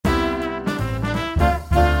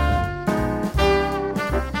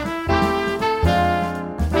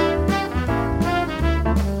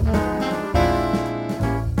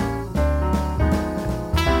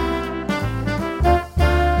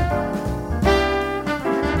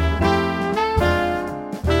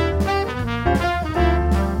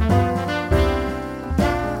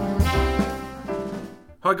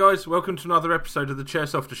guys, welcome to another episode of the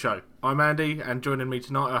chairsofter show. I'm Andy, and joining me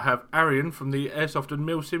tonight I have Aryan from the Airsoft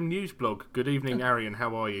Milsim News Blog. Good evening, Aryan.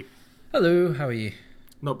 How are you? Hello, how are you?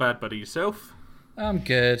 Not bad, buddy. Yourself? I'm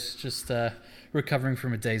good. Just recovering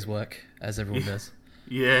from a day's work, as everyone does.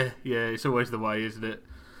 Yeah, it's always the way, isn't it?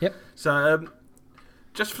 Yep. So,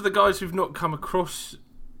 just for the guys who've not come across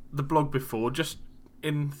the blog before, just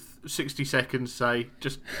in 60 seconds,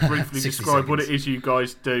 just briefly describe what it is you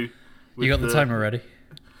guys do. You got the timer ready?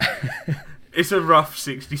 It's a rough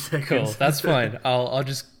 60 seconds. Cool, that's fine. I'll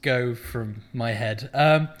just go from my head.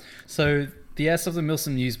 So the Airsoft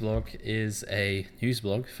Milsim News Blog is a news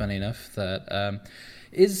blog, funny enough, that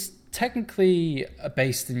is technically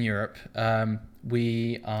based in Europe.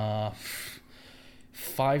 We are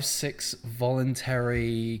 5-6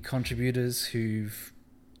 voluntary contributors who've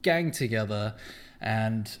ganged together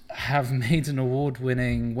and have made an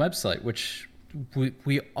award-winning website, which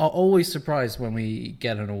we are always surprised when we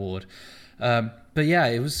get an award. But yeah,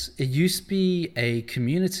 it used to be a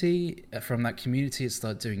community. From that community, it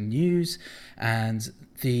started doing news, and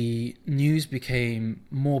the news became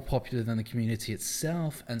more popular than the community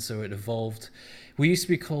itself, and so it evolved. We used to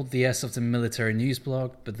be called the Airsoft Military News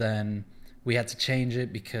Blog, but then we had to change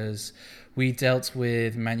it because we dealt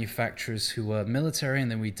with manufacturers who were military, and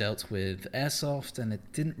then we dealt with airsoft, and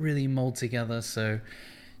it didn't really mold together. So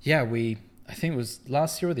yeah, I think it was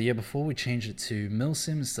last year or the year before, we changed it to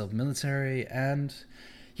Milsim instead of military, and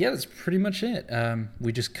yeah, that's pretty much it.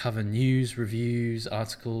 We just cover news, reviews,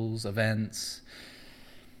 articles, events,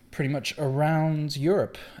 pretty much around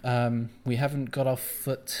Europe. We haven't got our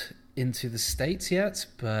foot into the States yet,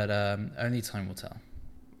 but only time will tell.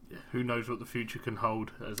 Yeah, who knows what the future can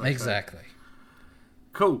hold, as they Exactly. say.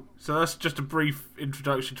 Cool. So that's just a brief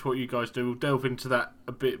introduction to what you guys do. We'll delve into that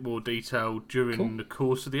a bit more detail during the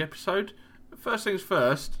course of the episode. First things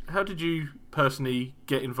first, how did you personally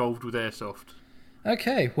get involved with airsoft?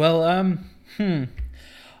 Okay, well,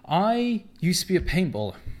 I used to be a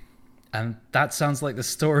paintballer, and that sounds like the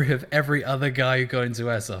story of every other guy who got into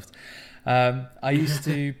airsoft. I used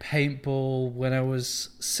to paintball when I was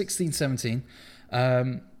 16, 17.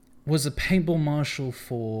 Was a paintball marshal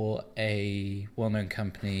for a well-known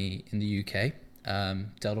company in the UK,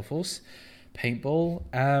 Delta Force Paintball.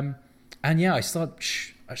 And yeah, I started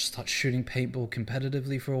shooting paintball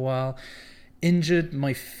competitively for a while. Injured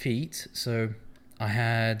my feet, so I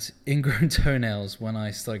had ingrown toenails when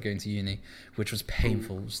I started going to uni, which was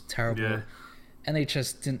painful. It was terrible. Yeah.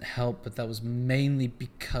 NHS didn't help, but that was mainly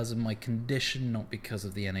because of my condition, not because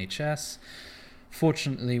of the NHS.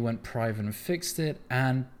 Fortunately, went private and fixed it,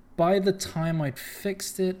 and by the time I'd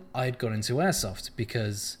fixed it, I'd got into airsoft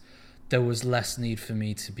because there was less need for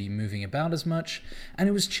me to be moving about as much, and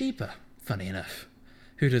it was cheaper, funny enough.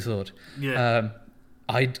 Who'd have thought? Yeah.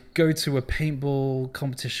 I'd go to a paintball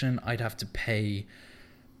competition, I'd have to pay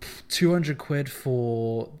 200 quid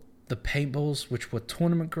for the paintballs, which were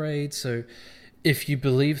tournament grade. So if you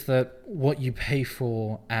believe that what you pay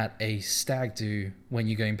for at a stag do when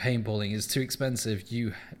you're going paintballing is too expensive,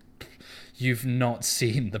 you've not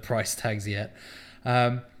seen the price tags yet.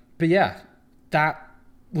 But yeah, that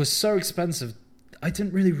was so expensive. I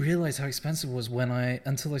didn't really realize how expensive it was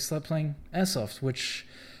until I started playing airsoft, which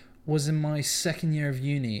was in my second year of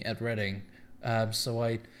uni at Reading. So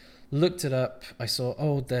I looked it up. I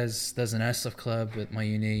saw, there's an airsoft club at my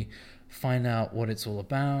uni. Find out what it's all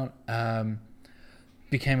about.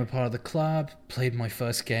 Became a part of the club. Played my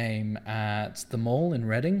first game at the mall in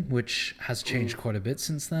Reading, which has changed quite a bit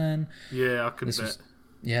since then. Yeah, I can bet.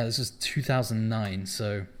 This was 2009,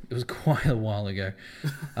 so it was quite a while ago.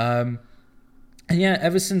 And yeah,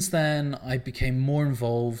 ever since then, I became more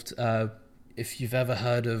involved. If you've ever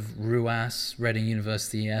heard of RUAS, Reading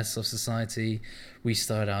University Airsoft Society, we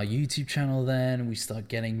started our YouTube channel then. We started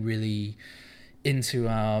getting really into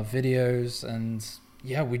our videos, and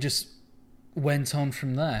yeah, we just went on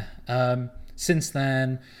from there. Since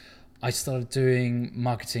then, I started doing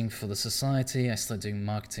marketing for the society. I started doing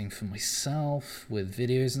marketing for myself with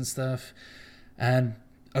videos and stuff. And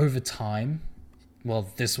over time,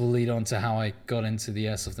 well, this will lead on to how I got into the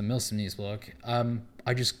Airsoft Milsim News Blog.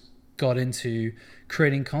 I just got into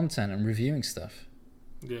creating content and reviewing stuff.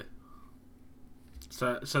 Yeah.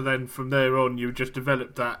 So then from there on, you just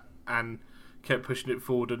developed that and kept pushing it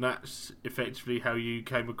forward, and that's effectively how you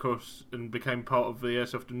came across and became part of the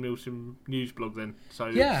Airsoft and Milsim News Blog then. So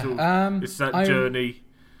yeah, it's that journey.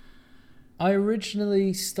 I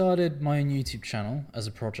originally started my own YouTube channel as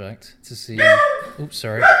a project to see... Oops,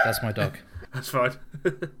 sorry, that's my dog. That's fine.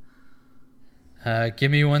 Give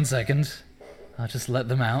me 1 second. I'll just let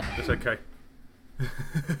them out. That's okay.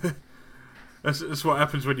 That's what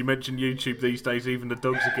happens when you mention YouTube these days. Even the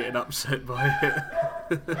dogs are getting upset by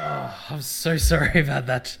it. Oh, I'm so sorry about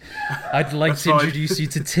that. I'd like That's to introduce you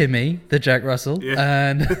to Timmy, the Jack Russell,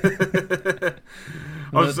 and the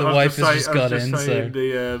wife has just got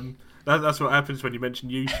in. That's what happens when you mention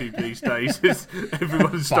YouTube these days. Is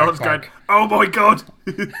everyone starts going, "Oh my god!"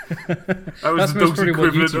 That was the dog's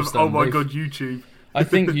equivalent of "Oh my god, YouTube." I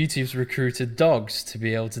think YouTube's recruited dogs to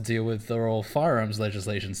be able to deal with their all firearms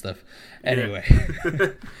legislation stuff. Anyway.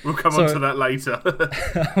 Yeah. We'll come on to that later.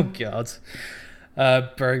 Oh, God.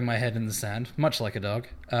 Burying my head in the sand, much like a dog.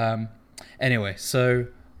 Anyway, so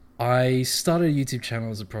I started a YouTube channel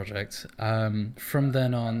as a project. From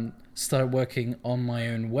then on, started working on my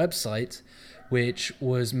own website, which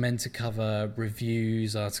was meant to cover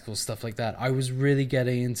reviews, articles, stuff like that. I was really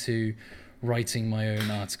getting into writing my own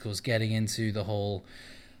articles, getting into the whole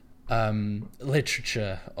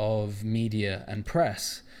literature of media and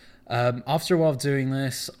press. After a while of doing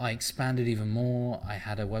this, I expanded even more. I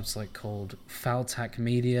had a website called Foultac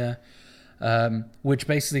Media, which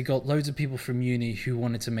basically got loads of people from uni who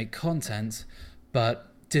wanted to make content, but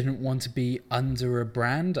didn't want to be under a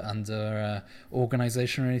brand, under an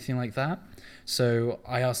organization or anything like that. So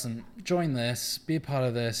I asked them, join this, be a part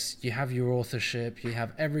of this. You have your authorship, you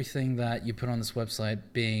have everything that you put on this website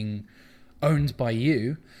being owned by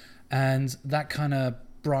you. And that kind of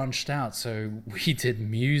branched out. So we did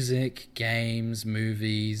music, games,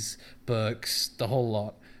 movies, books, the whole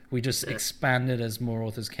lot. We just expanded as more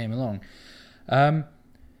authors came along.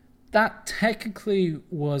 That technically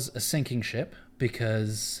was a sinking ship,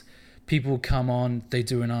 because people would come on, they'd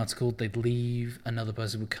do an article, they'd leave, another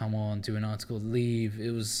person would come on, do an article, leave.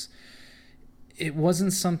 It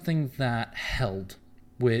wasn't something that held,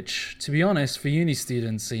 which, to be honest, for uni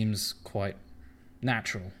students seems quite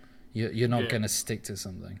natural. You're not going to stick to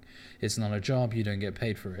something. It's not a job, you don't get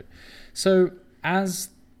paid for it. So as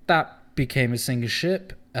that became a sinking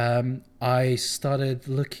ship, I started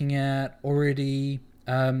looking at already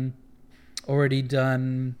done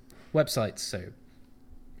websites. So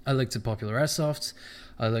I looked at Popular Airsoft,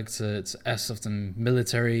 I looked at Airsoft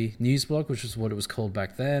Military News Blog, which was what it was called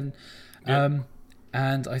back then.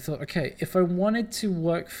 And I thought, okay, if I wanted to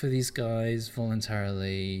work for these guys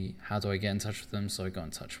voluntarily, how do I get in touch with them? So I got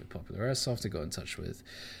in touch with Popular Airsoft, I got in touch with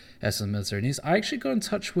Airsoft Military News. I actually got in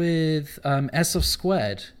touch with Airsoft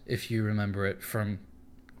Squared, if you remember it from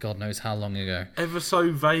God knows how long ago. Ever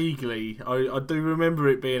so vaguely. I do remember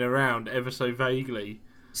it being around, ever so vaguely.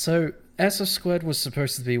 So Airsoft Squared was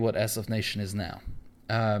supposed to be what Airsoft Nation is now,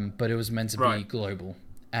 but it was meant to be global.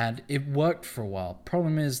 And it worked for a while.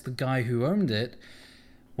 Problem is, the guy who owned it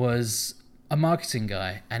was a marketing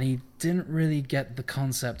guy, and he didn't really get the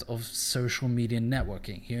concept of social media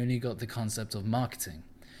networking. He only got the concept of marketing.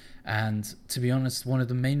 And to be honest, one of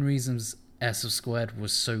the main reasons Airsoft Squared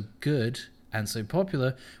was so good and so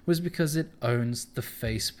popular was because it owns the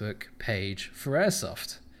Facebook page for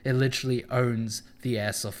Airsoft. It literally owns the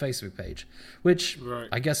Airsoft Facebook page, which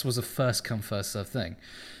I guess was a first come, first served thing.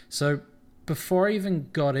 So before I even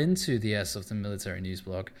got into the Airsoft and Military News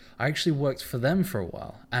Blog, I actually worked for them for a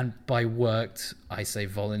while. And by worked, I say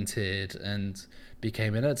volunteered and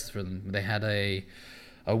became an editor for them. They had a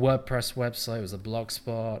WordPress website, it was a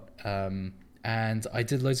blogspot, and I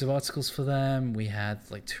did loads of articles for them. We had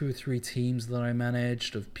like 2 or 3 teams that I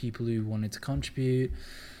managed of people who wanted to contribute.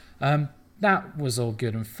 That was all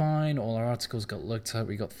good and fine. All our articles got looked at.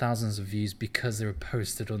 We got thousands of views because they were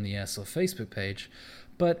posted on the Airsoft Facebook page.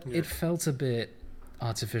 But it felt a bit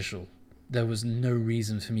artificial. There was no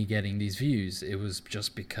reason for me getting these views. It was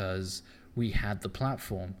just because we had the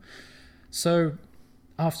platform. So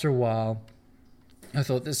after a while, I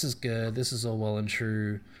thought, this is good. This is all well and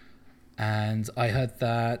true. And I heard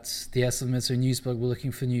that the Airsoft Milsim News Blog were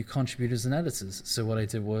looking for new contributors and editors. So what I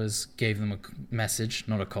did was gave them a message,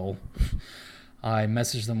 not a call. I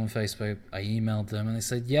messaged them on Facebook. I emailed them, and they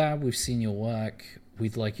said, yeah, we've seen your work.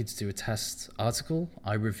 We'd like you to do a test article.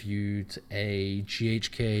 I reviewed a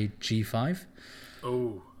GHK G5.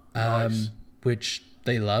 Oh, nice. Which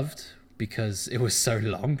they loved because it was so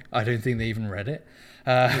long. I don't think they even read it.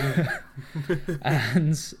 And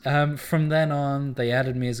from then on, they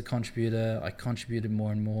added me as a contributor. I contributed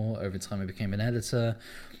more and more. Over time, I became an editor.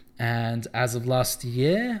 And as of last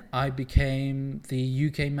year, I became the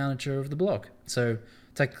UK manager of the blog. So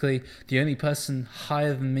technically, the only person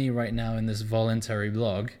higher than me right now in this voluntary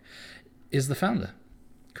blog is the founder,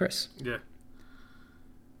 Chris. Yeah.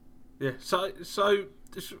 So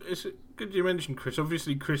it's good you mentioned Chris.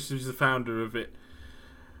 Obviously, Chris is the founder of it.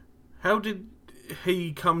 How did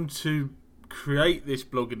he come to create this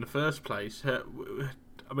blog in the first place?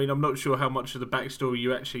 I mean, I'm not sure how much of the backstory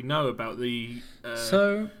you actually know about the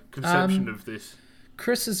conception of this.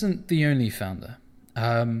 Chris isn't the only founder.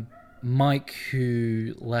 Mike,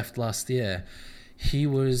 who left last year, he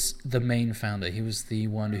was the main founder. He was the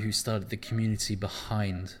one who started the community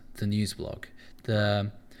behind the news blog.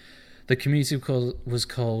 The community was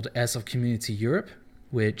called Airsoft Community Europe,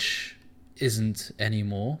 which isn't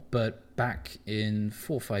anymore, but back in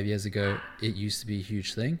 4 or 5 years ago, it used to be a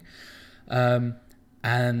huge thing.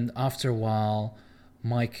 And after a while,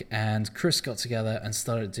 Mike and Chris got together and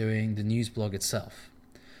started doing the news blog itself.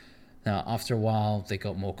 Now, after a while, they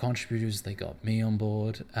got more contributors. They got me on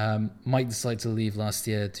board. Mike decided to leave last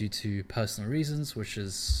year due to personal reasons, which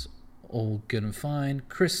is all good and fine.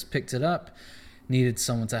 Chris picked it up, needed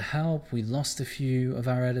someone to help. We lost a few of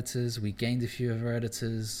our editors. We gained a few of our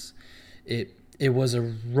editors. It was a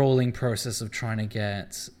rolling process of trying to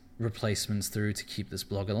get replacements through to keep this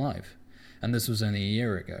blog alive. And this was only a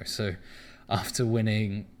year ago. So after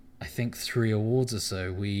winning, I think 3 awards or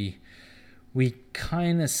so, we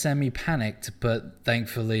kind of semi-panicked, but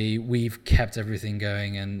thankfully we've kept everything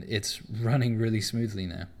going and it's running really smoothly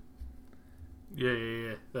now.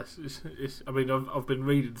 Yeah. It's I mean, I've been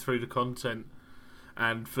reading through the content,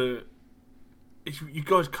 and you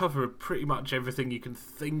guys cover pretty much everything you can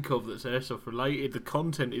think of that's airsoft related. The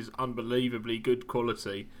content is unbelievably good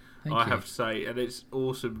quality, I have to say, and it's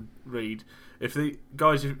awesome read. If the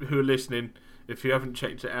guys who are listening, if you haven't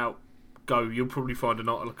checked it out, go. You'll probably find an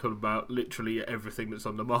article about literally everything that's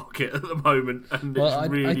on the market at the moment, and it's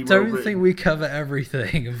really I don't think we cover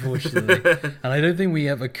everything, unfortunately, and I don't think we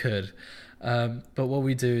ever could. But what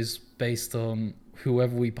we do is based on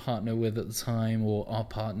whoever we partner with at the time or are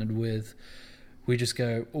partnered with. We just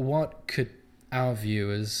go, what could our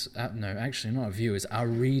viewers, our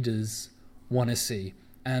readers want to see?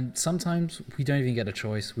 And sometimes we don't even get a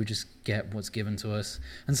choice. We just get what's given to us.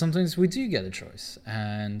 And sometimes we do get a choice,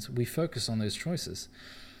 and we focus on those choices.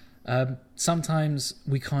 Sometimes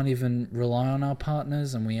we can't even rely on our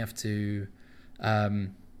partners, and we have to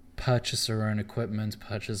purchase our own equipment,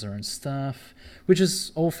 purchase our own stuff, which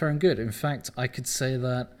is all fair and good. In fact, I could say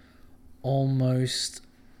that almost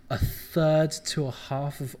a third to a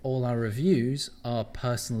half of all our reviews are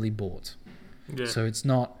personally bought. Yeah. So it's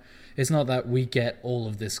not that we get all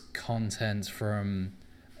of this content from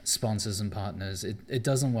sponsors and partners. It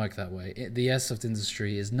doesn't work that way. The airsoft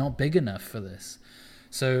industry is not big enough for this.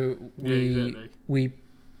 So we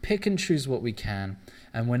pick and choose what we can,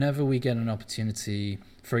 and whenever we get an opportunity,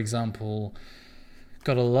 for example,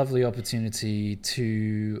 got a lovely opportunity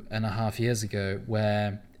 2.5 years ago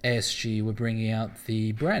where ASG were bringing out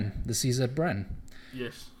the CZ Bren.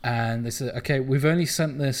 Yes. And they said, okay, we've only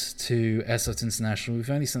sent this to Airsoft International. We've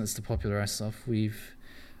only sent this to Popular Airsoft. We've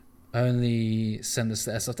only sent this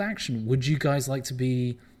to Airsoft Action. Would you guys like to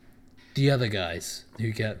be the other guys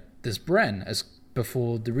who get this Bren as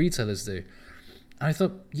before the retailers do? And I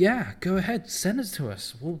thought, yeah, go ahead, send it to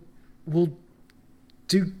us. We'll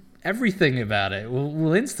do everything about it.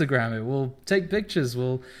 We'll Instagram it. We'll take pictures.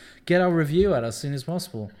 We'll get our review out as soon as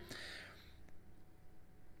possible.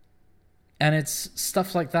 And it's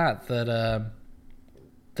stuff like that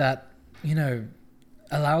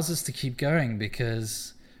allows us to keep going,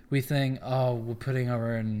 because we think, oh, we're putting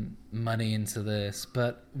our own money into this,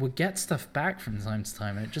 but we'll get stuff back from time to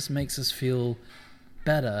time, and it just makes us feel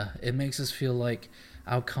better. It makes us feel like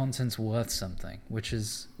our content's worth something, which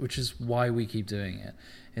is why we keep doing it.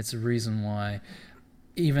 It's a reason why,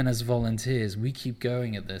 even as volunteers, we keep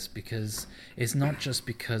going at this, because it's not just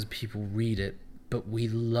because people read it, but we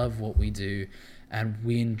love what we do and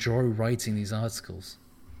we enjoy writing these articles.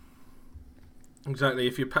 Exactly.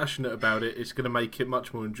 If you're passionate about it, it's going to make it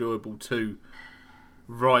much more enjoyable to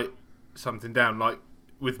write something down. Like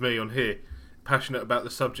with me on here, passionate about the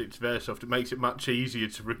subject of airsoft, it makes it much easier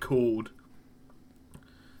to record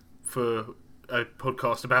for a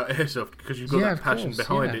podcast about airsoft, because you've got that passion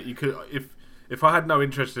behind it. You could, if I had no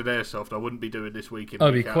interest in airsoft, I wouldn't be doing this week in.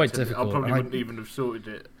 It'd be quite difficult. I probably wouldn't even have sorted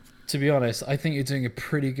it. To be honest, I think you're doing a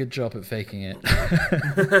pretty good job at faking it.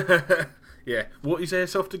 Yeah. What is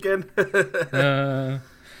airsoft again?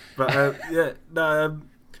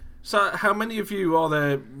 So how many of you are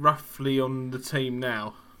there roughly on the team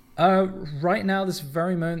now? Right now, this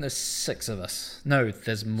very moment, there's 6 of us. No,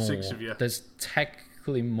 there's more. 6 of you. There's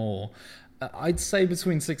technically more. I'd say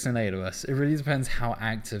between 6 and 8 of us. It really depends how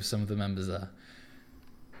active some of the members are.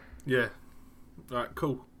 Yeah. Right,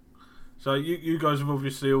 cool. So you guys have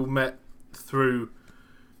obviously all met through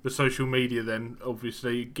the social media then,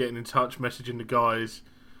 obviously, getting in touch, messaging the guys,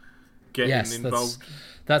 getting involved.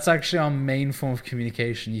 That's actually our main form of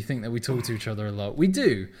communication. You think that we talk to each other a lot. We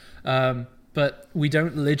do. but we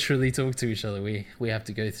don't literally talk to each other. We have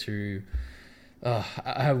to go through.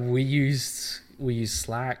 We use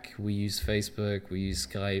Slack, we use Facebook, we use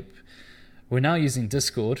Skype. We're now using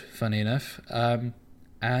Discord, funny enough.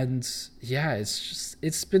 And yeah,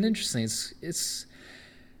 it's been interesting.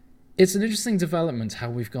 It's an interesting development how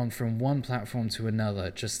we've gone from one platform to another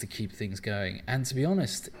just to keep things going. And to be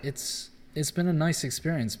honest, it's been a nice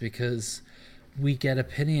experience because we get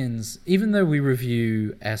opinions, even though we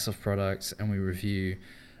review airsoft products and we review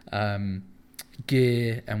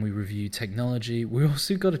gear and we review technology, we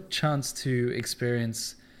also got a chance to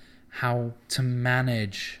experience how to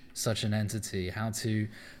manage such an entity, how to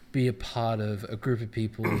be a part of a group of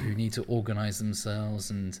people who need to organize themselves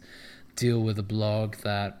and deal with a blog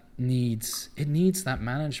that needs that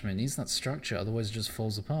management, needs that structure, otherwise it just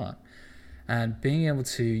falls apart. And being able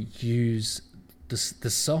to use the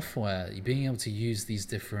software, being able to use these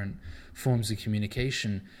different forms of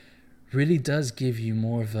communication really does give you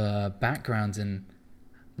more of a background in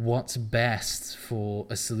what's best for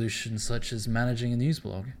a solution such as managing a news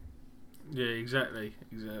blog. Yeah, exactly.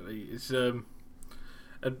 It's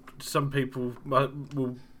and some people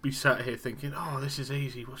will be sat here thinking, "Oh, this is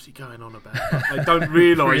easy. What's he going on about?" But they don't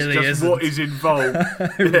realise really just isn't. what is involved.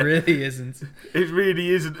 It really isn't. It really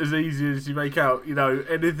isn't as easy as you make out. You know,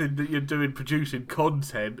 anything that you're doing, producing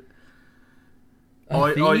content.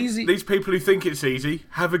 These people who think it's easy,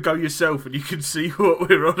 have a go yourself, and you can see what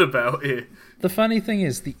we're on about here. The funny thing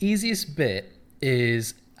is, the easiest bit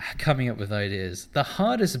is coming up with ideas. The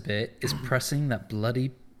hardest bit is pressing that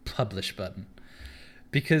bloody publish button.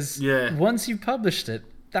 Because once you've published it,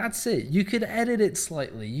 that's it. You could edit it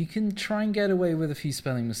slightly. You can try and get away with a few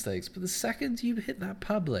spelling mistakes. But the second you hit that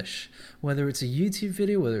publish, whether it's a YouTube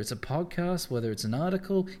video, whether it's a podcast, whether it's an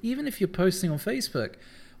article, even if you're posting on Facebook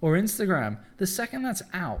or Instagram, the second that's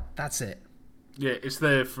out, that's it. Yeah, it's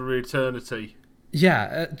there for eternity.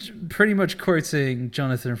 Yeah, pretty much quoting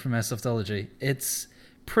Jonathan from Airsoftology. It's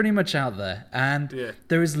pretty much out there. And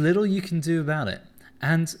there is little you can do about it.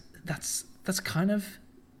 And that's kind of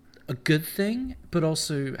a good thing, but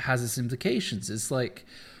also has its implications. It's like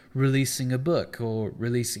releasing a book or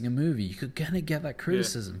releasing a movie. You're gonna get that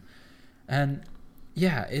criticism. And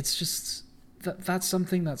yeah, it's just that's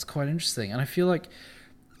something that's quite interesting. And I feel like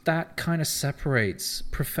that kind of separates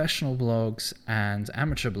professional blogs and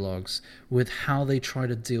amateur blogs with how they try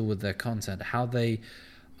to deal with their content, how they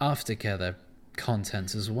aftercare their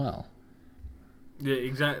content as well. Yeah,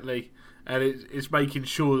 exactly. And it's making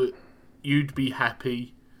sure that you'd be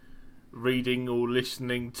happy reading or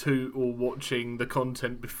listening to or watching the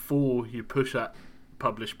content before you push that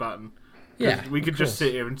publish button. Yeah, we could just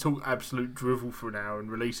sit here and talk absolute drivel for an hour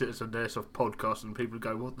and release it as an Airsoft podcast, and people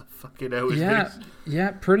go, "What the fucking hell is this?"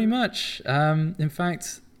 Yeah, pretty much. In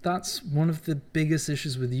fact, that's one of the biggest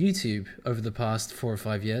issues with YouTube over the past 4 or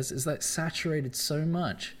 5 years, is that it's saturated so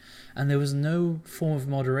much, and there was no form of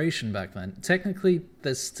moderation back then. Technically,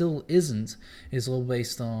 there still isn't. It's all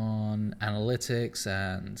based on analytics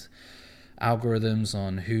and algorithms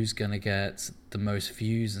on who's going to get the most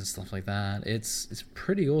views and stuff like that. It's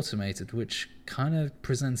pretty automated, which kind of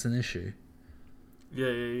presents an issue.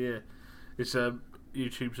 Yeah. It's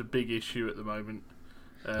YouTube's a big issue at the moment.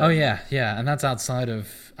 And that's outside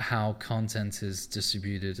of how content is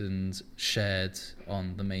distributed and shared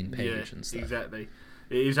on the main page and stuff. Exactly.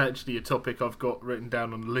 It is actually a topic I've got written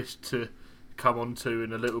down on the list to come on to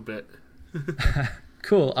in a little bit.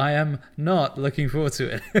 Cool. I am not looking forward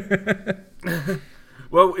to it.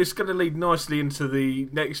 Well, it's going to lead nicely into the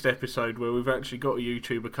next episode where we've actually got a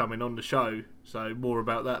YouTuber coming on the show, so more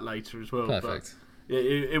about that later as well. Perfect. But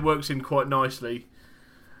it works in quite nicely.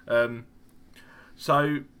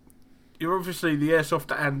 So, you're obviously the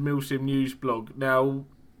Airsoft and Milsim News Blog. Now,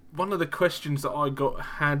 one of the questions that I got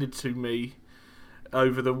handed to me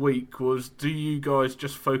over the week was, do you guys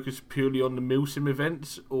just focus purely on the Milsim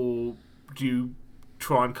events, or do you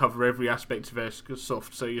try and cover every aspect of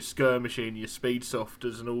Airsoft, so your skirmishing, your speed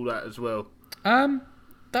softers and all that as well?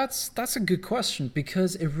 That's a good question,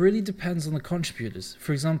 because it really depends on the contributors.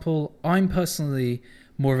 For example, I'm personally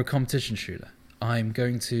more of a competition shooter. I'm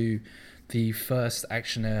going to the first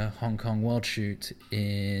Action Air Hong Kong World Shoot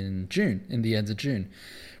in the end of June,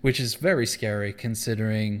 which is very scary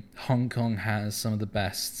considering Hong Kong has some of the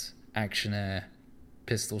best Action Air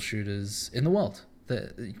pistol shooters in the world.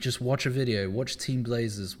 Just watch a video, watch Team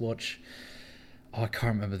Blazers, I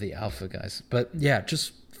can't remember the alpha guys, but yeah,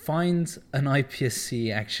 just find an IPSC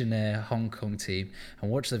Action Air Hong Kong team and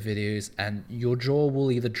watch their videos, and your jaw will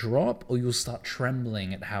either drop or you'll start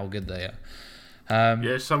trembling at how good they are.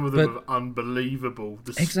 Yeah, some of them but are unbelievable.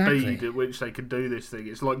 The exactly. speed at which they can do this thing.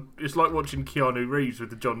 It's like watching Keanu Reeves with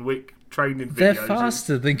the John Wick training videos. They're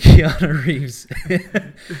faster than Keanu Reeves.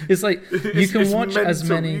 It's like you can watch mental. as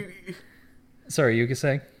many. Sorry, you were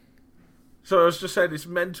saying? So I was just saying, it's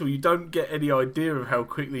mental. You don't get any idea of how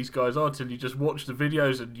quick these guys are till you just watch the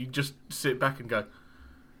videos and you just sit back and go,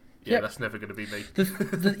 yeah, yep. That's never going to be me.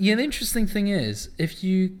 The interesting thing is,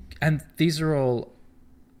 and these are all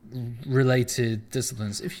related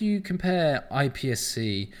disciplines, if you compare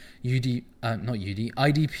IPSC, IDPA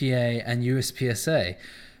and USPSA,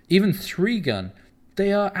 even 3-gun,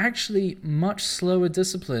 they are actually much slower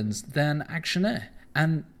disciplines than Action Air.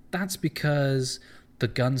 And that's because the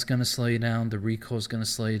gun's going to slow you down, the recoil's going to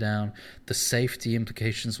slow you down, the safety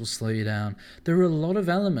implications will slow you down. There are a lot of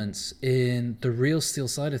elements in the real steel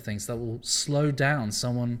side of things that will slow down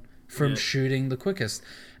someone from shooting the quickest.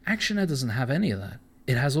 Action Air doesn't have any of that.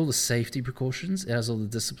 It has all the safety precautions, it has all the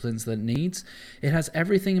disciplines that it needs, it has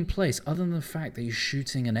everything in place other than the fact that you're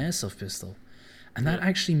shooting an airsoft pistol. And that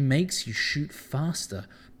actually makes you shoot faster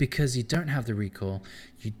because you don't have the recoil,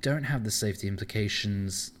 you don't have the safety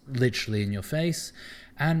implications literally in your face,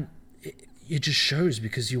 and it just shows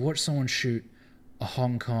because you watch someone shoot a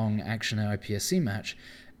Hong Kong Action Air IPSC match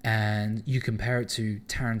and you compare it to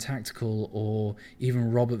Taran Tactical or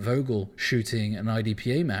even Robert Vogel shooting an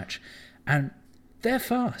IDPA match, and they're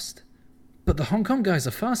fast, but the Hong Kong guys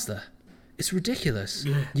are faster. It's ridiculous.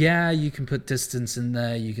 Yeah, you can put distance in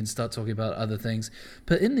there, you can start talking about other things,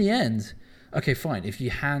 but in the end, okay, fine, if you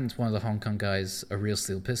hand one of the Hong Kong guys a real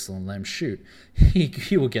steel pistol and let him shoot,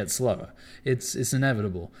 he will get slower. It's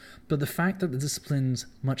inevitable. But the fact that the discipline's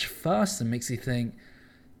much faster makes you think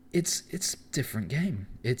it's a different game.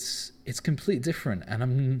 It's completely different, and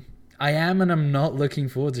I'm not looking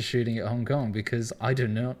forward to shooting at Hong Kong because I do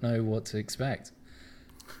not know what to expect.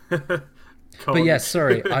 But yeah,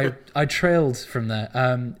 sorry, I trailed from there.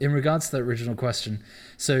 In regards to that original question,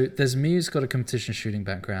 so there's me who's got a competition shooting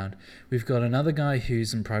background. We've got another guy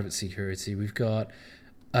who's in private security. We've got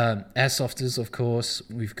airsofters, of course.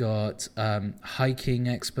 We've got hiking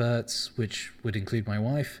experts, which would include my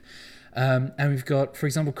wife. And we've got, for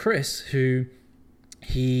example, Chris, who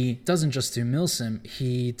he doesn't just do milsim,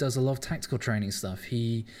 he does a lot of tactical training stuff.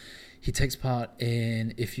 He takes part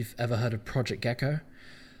in, if you've ever heard of Project Gecko,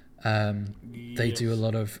 they do a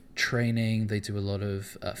lot of training, they do a lot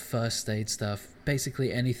of first aid stuff,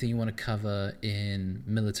 basically anything you want to cover in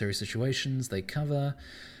military situations they cover,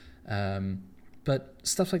 but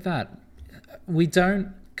stuff like that. We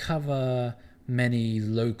don't cover many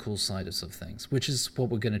local sides of things, which is what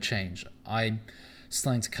we're going to change. I'm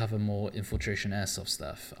starting to cover more infiltration airsoft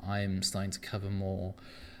stuff. I'm starting to cover more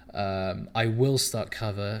I will start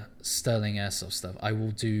cover Sterling Airsoft stuff. I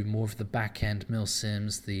will do more of the back-end mil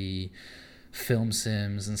sims, the film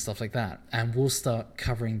sims and stuff like that. And we'll start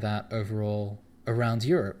covering that overall around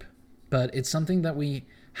Europe. But it's something that we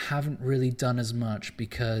haven't really done as much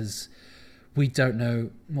because we don't know,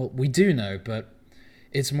 well, we do know, but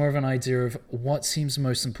it's more of an idea of what seems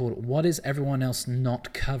most important. What is everyone else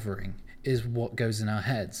not covering is what goes in our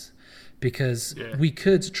heads. Because we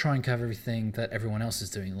could try and cover everything that everyone else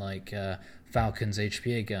is doing, like Falcon's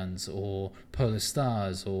HPA guns or Polar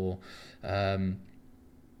Stars or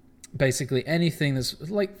basically anything that's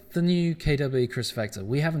like the new KW Chris Vector.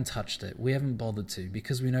 We haven't touched it. We haven't bothered to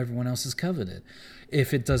because we know everyone else has covered it.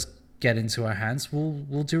 If it does get into our hands,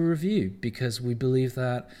 we'll do a review because we believe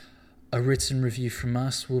that a written review from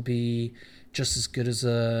us will be just as good as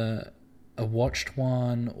a watched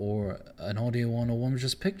one or an audio one or one with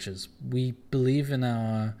just pictures. We believe in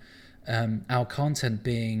our content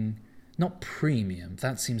being not premium.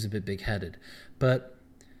 That seems a bit big-headed, but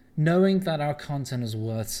knowing that our content is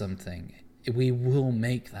worth something, we will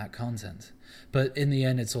make that content. But in the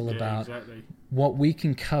end, it's all about what we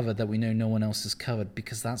can cover that we know no one else has covered,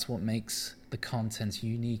 because that's what makes the content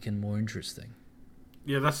unique and more interesting.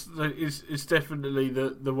 Yeah, it's definitely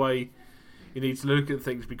the way you need to look at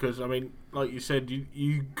things, because, I mean, like you said,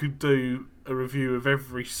 you could do a review of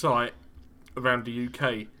every site around the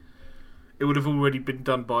UK. It would have already been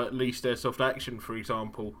done by at least Airsoft Action, for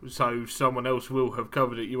example, so someone else will have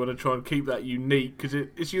covered it. You want to try and keep that unique, because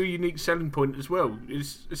it's your unique selling point as well.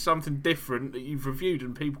 It's something different that you've reviewed,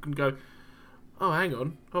 and people can go, oh, hang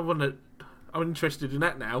on, I'm interested in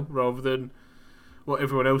that now, rather than what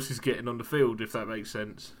everyone else is getting on the field, if that makes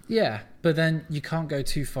sense. Yeah, but then you can't go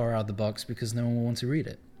too far out of the box because no one will want to read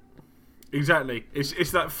it. Exactly.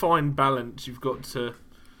 It's that fine balance you've got to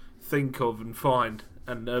think of and find.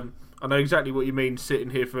 And I know exactly what you mean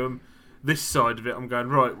sitting here from this side of it. I'm going,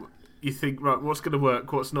 right, you think, right, what's going to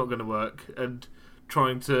work, what's not going to work, and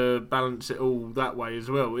trying to balance it all that way as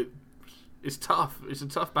well. It's tough. It's a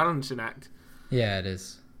tough balancing act. Yeah, it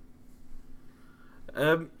is.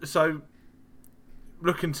 So,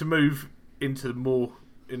 looking to move into more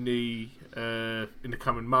in the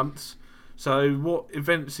coming months. So, what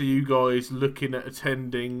events are you guys looking at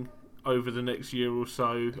attending over the next year or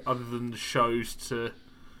so, other than the shows, to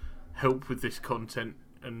help with this content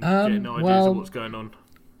and getting ideas of what's going on?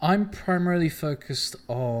 I'm primarily focused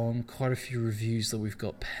on quite a few reviews that we've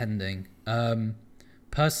got pending.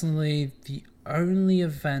 Personally, the only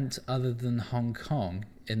event other than Hong Kong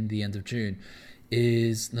in the end of June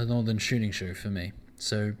is the Northern Shooting Show for me.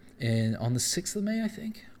 So on the 6th of May, I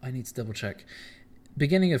think, I need to double check.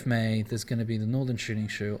 Beginning of May, there's going to be the Northern Shooting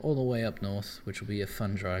Show all the way up north, which will be a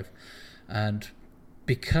fun drive. And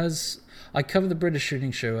because I covered the British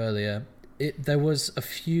Shooting Show earlier, there was a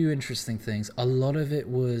few interesting things. A lot of it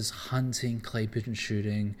was hunting, clay pigeon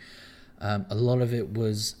shooting. A lot of it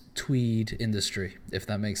was tweed industry, if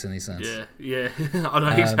that makes any sense. Yeah. I know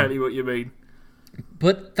exactly what you mean.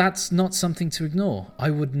 But that's not something to ignore. I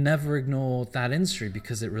would never ignore that industry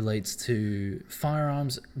because it relates to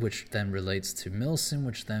firearms, which then relates to Milsim,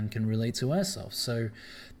 which then can relate to airsoft. So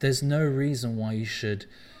there's no reason why you should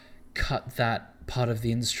cut that part of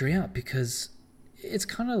the industry out, because it's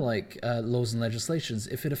kind of like laws and legislations.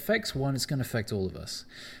 If it affects one, it's going to affect all of us.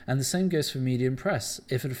 And the same goes for media and press.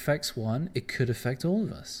 If it affects one, it could affect all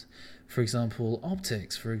of us. For example,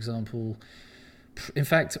 optics, for example. In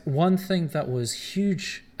fact, one thing that was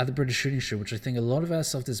huge at the British Shooting Show, which I think a lot of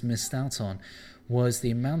airsofters missed out on, was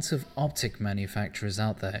the amount of optic manufacturers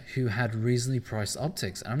out there who had reasonably priced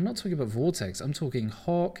optics. And I'm not talking about Vortex. I'm talking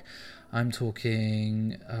Hawk. I'm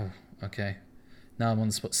talking... Oh, okay. Now I'm on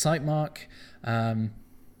the spot. Sightmark. And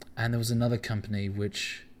there was another company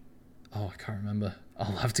which... Oh, I can't remember.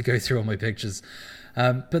 I'll have to go through all my pictures.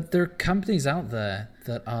 But there are companies out there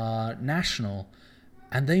that are national,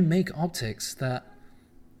 and they make optics that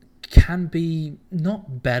can be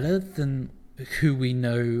not better than who we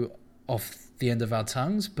know off the end of our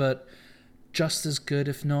tongues, but just as good,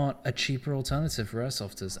 if not a cheaper alternative for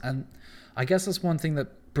airsofters. And I guess that's one thing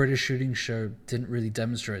that British Shooting Show didn't really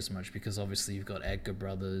demonstrate as much, because obviously you've got Edgar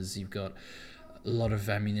Brothers, you've got a lot of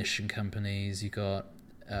ammunition companies, you've got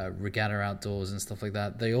Regatta Outdoors and stuff like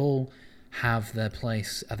that. They all have their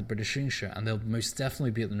place at the British Shooting Show, and they'll most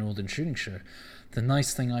definitely be at the Northern Shooting Show. The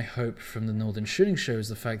nice thing I hope from the Northern Shooting Show is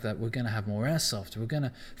the fact that we're going to have more airsoft. We're going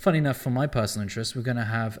to, funny enough, for my personal interest, we're going to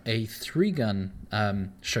have a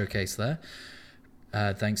 3-gun showcase there,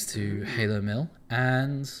 thanks to Halo Mill,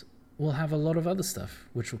 and we'll have a lot of other stuff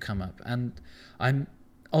which will come up. And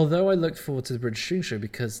although I looked forward to the British Shooting Show,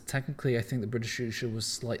 because technically I think the British Shooting Show was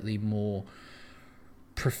slightly more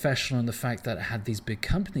professional in the fact that it had these big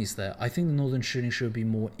companies there, I think the Northern Shooting Show would be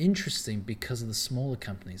more interesting because of the smaller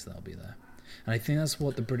companies that'll be there. And I think that's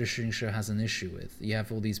what the British Shooting Show has an issue with. You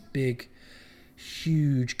have all these big,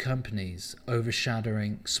 huge companies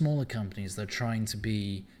overshadowing smaller companies that are trying to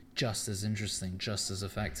be just as interesting, just as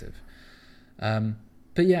effective.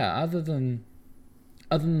 But yeah, other than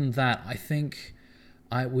that, I think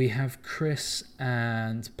we have Chris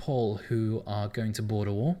and Paul who are going to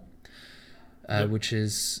Border War, which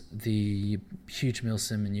is the huge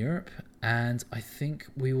milsim in Europe. And I think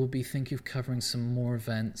we will be thinking of covering some more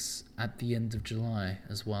events at the end of July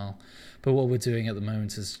as well. But what we're doing at the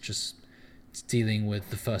moment is just dealing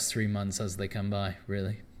with the first 3 months as they come by,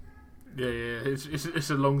 really. Yeah.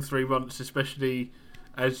 It's a long 3 months, especially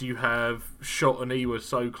as you have SHOT and EWA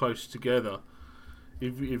so close together.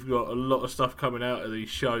 You've got a lot of stuff coming out of these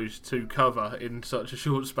shows to cover in such a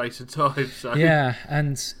short space of time. So. Yeah,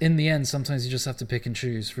 and in the end, sometimes you just have to pick and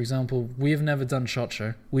choose. For example, we have never done SHOT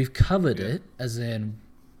Show. We've covered it, as in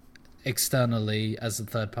externally as a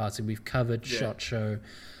third party. We've covered SHOT Show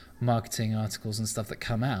marketing articles and stuff that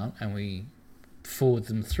come out, and we forward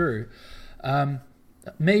them through.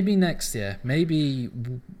 Maybe next year. Maybe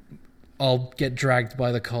I'll get dragged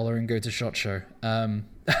by the collar and go to SHOT Show.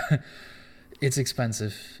 It's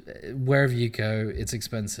expensive. Wherever you go, it's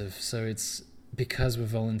expensive. So it's because we're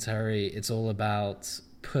voluntary, it's all about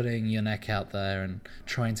putting your neck out there and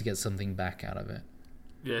trying to get something back out of it.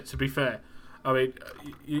 Yeah, to be fair, I mean,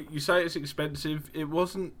 you say it's expensive. It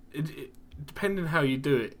wasn't. It depending how you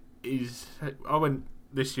do it. I went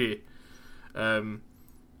this year, and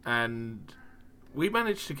we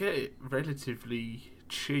managed to get it relatively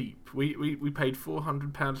cheap. We paid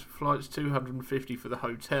 £400 for flights, $250 for the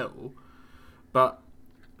hotel. But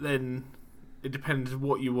then it depends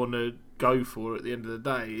what you want to go for at the end of the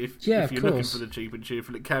day. If you're looking for the cheap and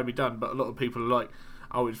cheerful, it can be done. But a lot of people are like,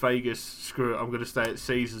 oh, it's Vegas, screw it, I'm going to stay at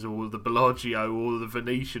Caesars or the Bellagio or the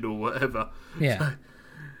Venetian or whatever. Yeah.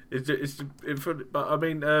 So but I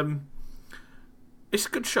mean, it's a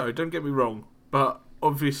good show, don't get me wrong, but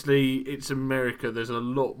obviously it's America, there's a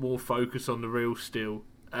lot more focus on the real steel,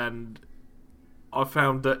 and I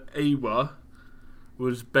found that EWA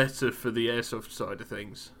was better for the airsoft side of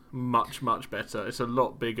things. Much, much better. It's a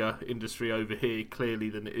lot bigger industry over here, clearly,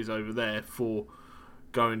 than it is over there for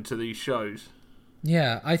going to these shows.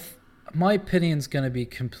 Yeah, my opinion's going to be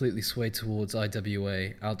completely swayed towards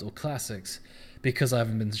IWA, Outdoor Classics, because I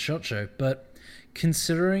haven't been to SHOT Show, but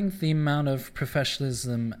considering the amount of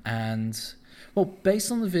professionalism and, well,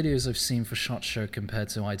 based on the videos I've seen for SHOT Show compared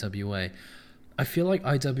to IWA, I feel like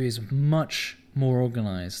IWA is much more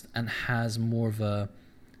organized and has more of a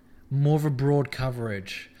broad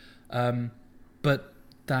coverage. But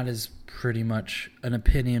that is pretty much an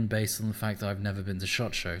opinion based on the fact that I've never been to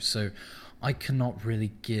SHOT Show, so I cannot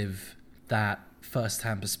really give that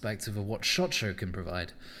first-hand perspective of what SHOT Show can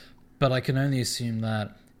provide. But I can only assume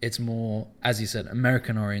that it's more, as you said,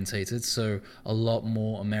 American-orientated, so a lot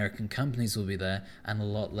more American companies will be there and a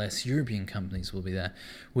lot less European companies will be there.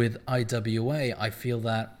 With IWA, I feel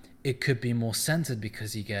that it could be more centered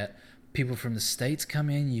because you get people from the States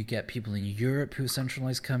coming in, you get people in Europe who are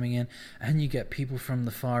centralized coming in, and you get people from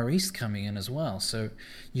the Far East coming in as well. So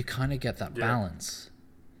you kind of get that balance.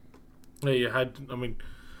 Yeah, you had, I mean,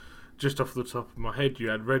 just off the top of my head, you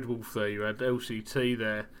had Red Wolf there, you had LCT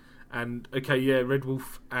there, and, okay, yeah, Red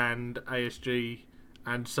Wolf and ASG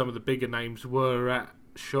and some of the bigger names were at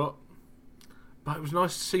SHOT, but it was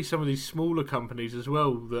nice to see some of these smaller companies as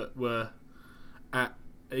well that were at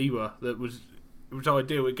EWA. It was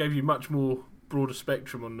ideal. It gave you much more broader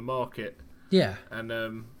spectrum on the market. Yeah. And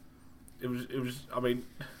it was. I mean,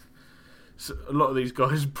 a lot of these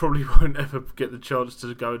guys probably won't ever get the chance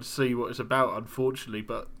to go and see what it's about, unfortunately.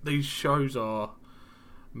 But these shows are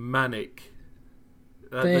manic.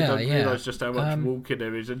 They don't realise just how much walking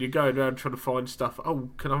there is, and you're going around trying to find stuff. Oh,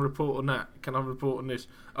 can I report on that? Can I report on this?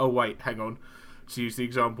 Oh, wait, hang on. To use the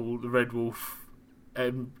example, the Red Wolf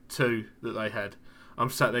M2 that they had, I'm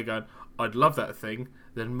sat there going, I'd love that thing.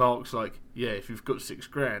 Then Mark's like, yeah, if you've got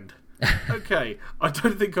 $6,000. Okay, I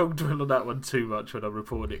don't think I'll dwell on that one too much when I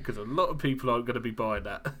report it, because a lot of people aren't going to be buying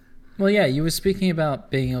that. Well, yeah, you were speaking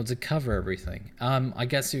about being able to cover everything. I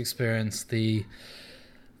guess you experienced the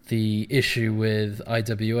issue with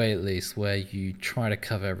IWA, at least, where you try to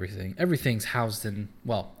cover everything. Everything's housed in,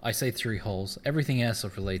 well, I say 3 holes. Everything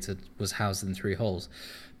airsoft related was housed in 3 holes.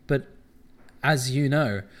 But as you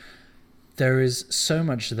know, there is so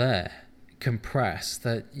much there compressed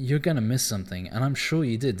that you're going to miss something, and I'm sure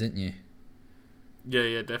you did, didn't you?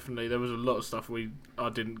 Yeah, definitely. There was a lot of stuff I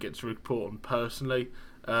didn't get to report on personally.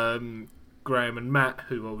 Graham and Matt,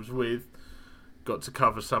 who I was with, got to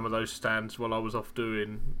cover some of those stands while I was off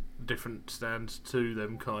doing different stands to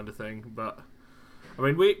them, kind of thing. But I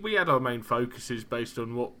mean, we had our main focuses based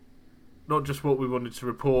on what, not just what we wanted to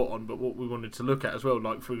report on, but what we wanted to look at as well.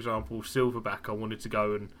 Like, for example, Silverback, I wanted to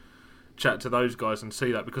go and chat to those guys and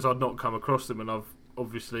see that, because I'd not come across them, and I've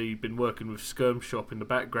obviously been working with SkirmShop in the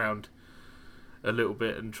background a little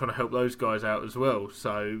bit and trying to help those guys out as well.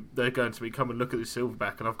 So they're going to be come and look at this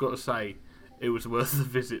Silverback, and I've got to say, it was worth the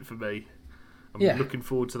visit for me. I'm looking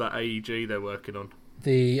forward to that AEG they're working on.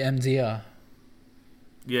 The MDR.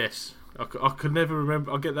 Yes, I could never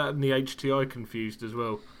remember. I get that and the HTI confused as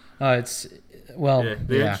well. Oh, it's, well, yeah,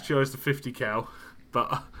 the HTI is the 50 cal,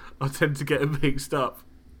 but I tend to get them mixed up.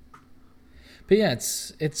 But yeah,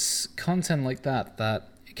 it's content like that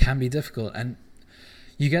it can be difficult, and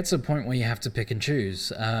you get to a point where you have to pick and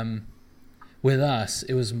choose. With us,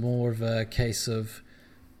 it was more of a case of,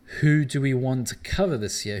 who do we want to cover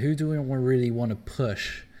this year? Who do we really want to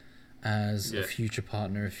push as a future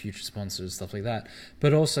partner, a future sponsor, stuff like that?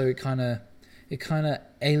 But also, it kind of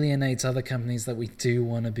alienates other companies that we do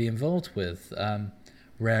want to be involved with.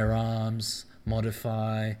 Rare Arms,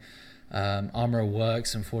 Modify, Armor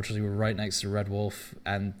Works, unfortunately, were right next to Red Wolf,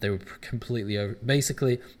 and they were completely over.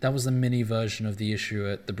 Basically, that was the mini version of the issue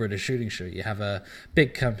at the British Shooting Show. You have a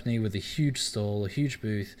big company with a huge stall, a huge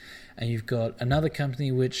booth, and you've got another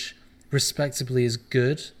company which respectably is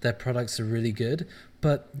good. Their products are really good,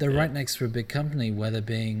 but they're right next to a big company where they're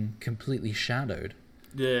being completely shadowed.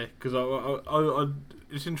 Yeah, because I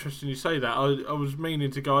it's interesting you say that. I was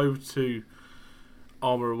meaning to go over to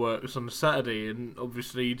Armour Works on a Saturday, and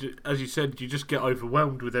obviously, as you said, you just get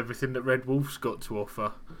overwhelmed with everything that Red Wolf's got to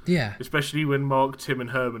offer. Yeah. Especially when Mark, Tim and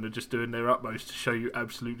Herman are just doing their utmost to show you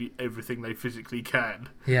absolutely everything they physically can.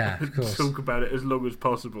 Yeah, of course. Talk about it as long as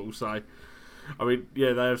possible. So I mean,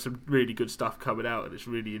 yeah, they have some really good stuff coming out, and it's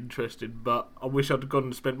really interesting. But I wish I'd gone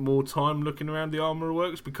and spent more time looking around the Armourer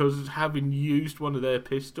Works, because having used one of their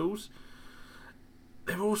pistols,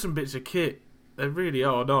 they're awesome bits of kit. They really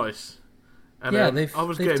are nice. And, yeah, they've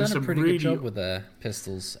done a pretty good job with their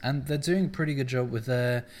pistols, and they're doing a pretty good job with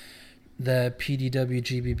their PDW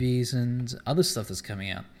GBBs and other stuff that's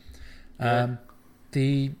coming out. Yeah.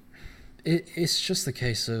 It's just a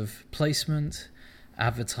case of placement,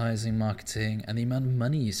 advertising, marketing, and the amount of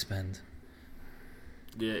money you spend.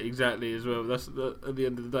 Yeah, exactly. As well, at the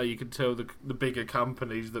end of the day, you can tell the bigger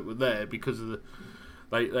companies that were there, because of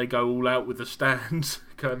they go all out with the stands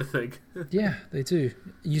kind of thing. Yeah, they do.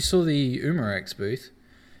 You saw the Umarex booth;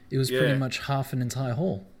 it was pretty much half an entire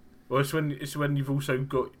hall. Well, it's when you've also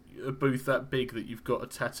got a booth that big that you've got a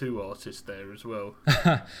tattoo artist there as well.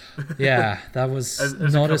 Yeah, that was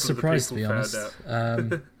as not a surprise, to be honest.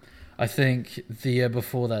 Out. I think the year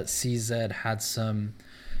before that, CZ had some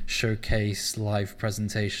showcase live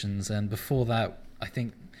presentations, and before that, I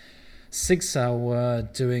think Sig Sauer were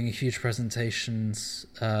doing huge presentations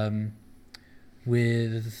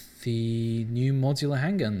with the new modular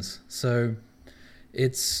handguns. So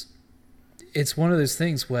it's one of those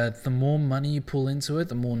things where the more money you pull into it,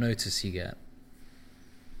 the more notice you get.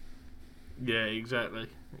 Yeah, exactly.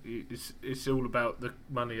 It's all about the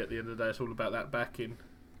money at the end of the day. It's all about that backing.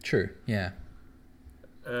 True. Yeah.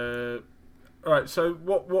 All right. So,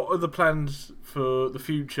 what are the plans for the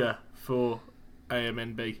future for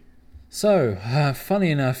AMNB? So, funny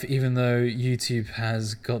enough, even though YouTube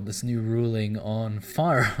has got this new ruling on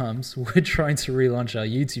firearms, we're trying to relaunch our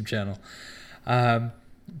YouTube channel.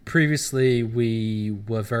 Previously, we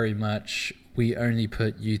only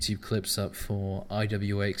put YouTube clips up for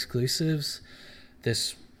IWA exclusives.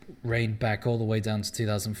 This reigned back all the way down to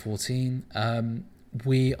 2014.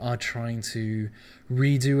 We are trying to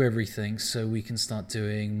redo everything so we can start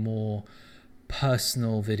doing more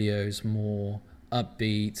personal videos, more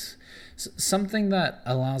upbeat, something that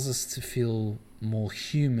allows us to feel more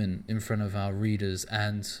human in front of our readers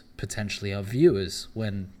and potentially our viewers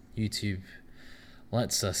when YouTube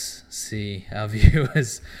lets us see our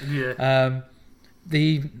viewers. Yeah.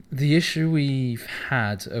 The issue we've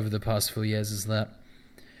had over the past 4 years is that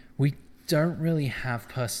we don't really have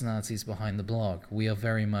personalities behind the blog. We are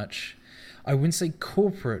very much, I wouldn't say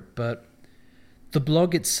corporate, but the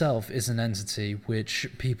blog itself is an entity which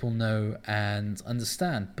people know and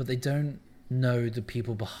understand, but they don't know the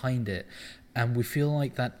people behind it. And we feel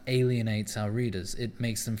like that alienates our readers. It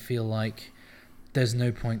makes them feel like there's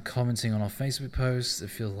no point commenting on our Facebook posts. It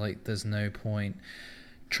feels like there's no point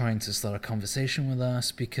trying to start a conversation with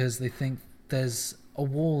us, because they think there's a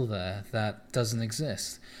wall there that doesn't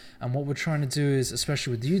exist. And what we're trying to do is,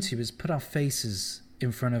 especially with YouTube, is put our faces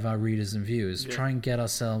in front of our readers and viewers, try and get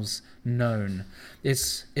ourselves known.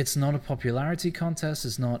 It's not a popularity contest.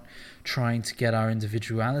 It's not trying to get our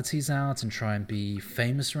individualities out and try and be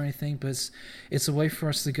famous or anything, but it's a way for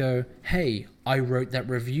us to go, hey, I wrote that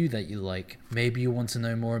review that you like. Maybe you want to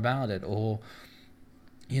know more about it, or,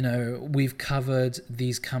 you know, we've covered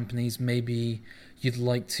these companies. Maybe you'd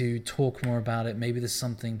like to talk more about it. Maybe there's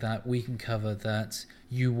something that we can cover that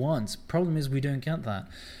you want. Problem is, we don't get that.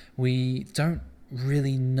 We don't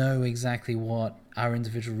really know exactly what our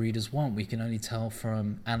individual readers want. We can only tell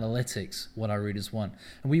from analytics what our readers want,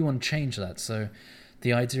 and we want to change that. So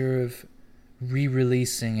the idea of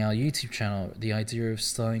re-releasing our YouTube channel, the idea of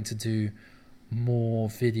starting to do more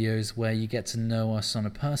videos where you get to know us on a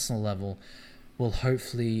personal level, will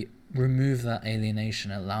hopefully remove that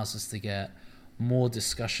alienation. It allows us to get more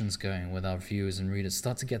discussions going with our viewers and readers,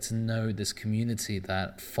 start to get to know this community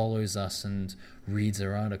that follows us and reads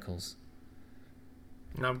our articles.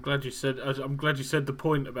 I'm glad you said the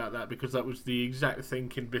point about that, because that was the exact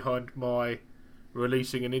thinking behind my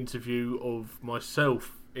releasing an interview of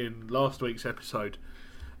myself in last week's episode.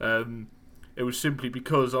 It was simply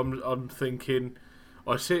because I'm thinking,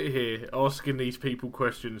 I sit here asking these people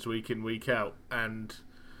questions week in, week out, and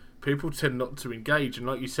people tend not to engage. And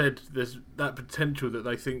like you said, there's that potential that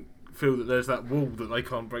they feel that there's that wall that they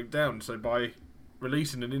can't break down. So by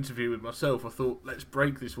releasing an interview with myself, I thought, let's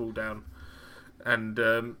break this wall down. And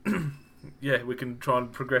yeah, we can try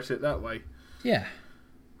and progress it that way. Yeah.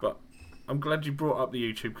 But I'm glad you brought up the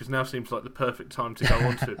YouTube, because now seems like the perfect time to go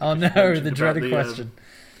on to it. Oh no, the dreaded question.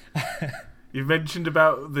 You've mentioned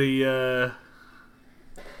about the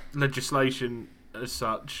legislation as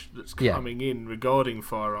such that's coming in regarding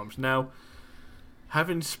firearms. Now,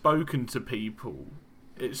 having spoken to people,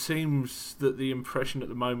 it seems that the impression at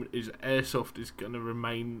the moment is Airsoft is going to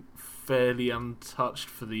remain fairly untouched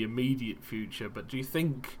for the immediate future. But do you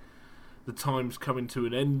think the time's coming to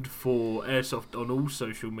an end for Airsoft on all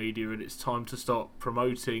social media, and it's time to start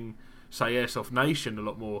promoting, say, Airsoft Nation a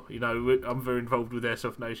lot more. You know, I'm very involved with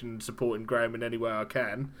Airsoft Nation and supporting Graham in any way I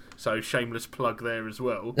can, so shameless plug there as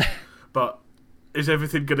well. But is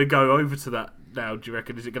everything going to go over to that now, do you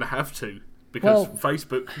reckon? Is it going to have to? Because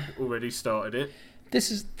Facebook already started it.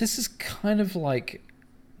 This is kind of like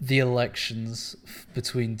the elections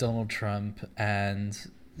between Donald Trump and...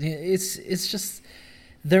 It's just...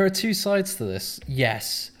 There are two sides to this.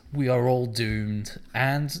 Yes, we are all doomed.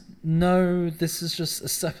 And no, this is just a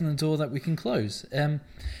step in the door that we can close.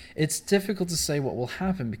 It's difficult to say what will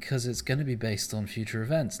happen because it's going to be based on future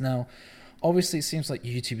events. Now, obviously, it seems like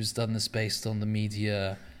YouTube has done this based on the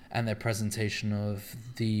media and their presentation of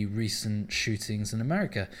the recent shootings in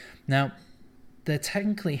America. Now, there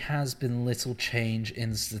technically has been little change in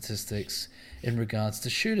the statistics in regards to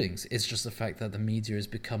shootings. It's just the fact that the media has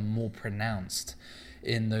become more pronounced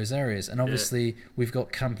in those areas. And obviously, we've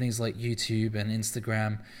got companies like YouTube and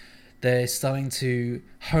Instagram. They're starting to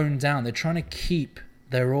hone down. They're trying to keep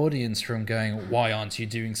their audience from going, why aren't you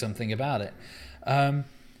doing something about it? And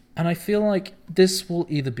I feel like this will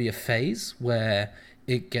either be a phase where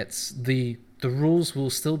it gets... The rules will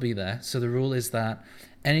still be there. So the rule is that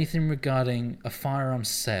anything regarding a firearms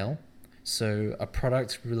sale, so a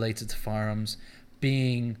product related to firearms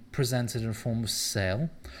being presented in a form of sale,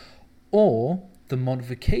 or the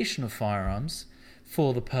modification of firearms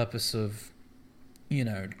for the purpose of,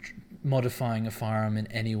 modifying a firearm in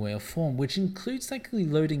any way or form, which includes technically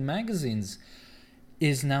loading magazines,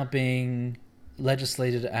 is now being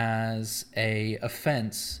legislated as a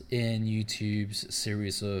offense in YouTube's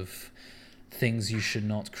series of things you should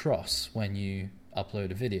not cross when you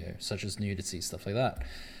upload a video, such as nudity, stuff like that.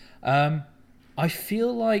 I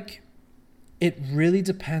feel like it really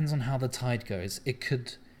depends on how the tide goes. It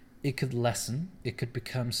could lessen. It could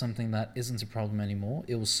become something that isn't a problem anymore.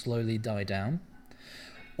 It will slowly die down.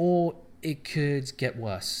 Or it could get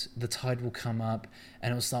worse. The tide will come up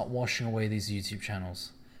and it will start washing away these YouTube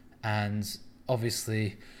channels. And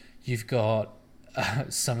obviously, you've got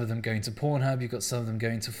some of them going to Pornhub. You've got some of them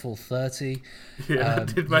going to Full 30. Yeah,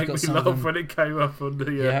 it did make me laugh when it came up on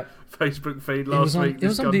the Facebook feed last week. It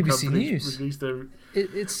was on BBC News. It's on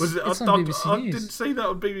BBC I News. didn't see that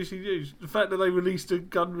on BBC News. The fact that they released a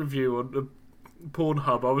gun review on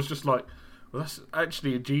Pornhub, I was just like, well, that's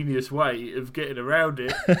actually a genius way of getting around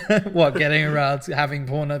it. What, getting around having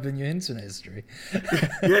Pornhub in your internet history?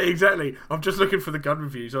 Yeah, exactly. I'm just looking for the gun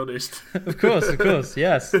reviews, honest. Of course,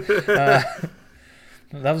 yes.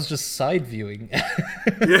 That was just side viewing.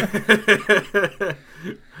 Yeah.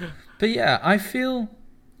 But yeah, I feel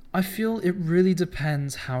it really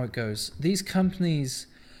depends how it goes. These companies,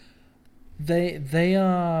 they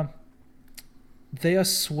are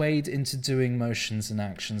swayed into doing motions and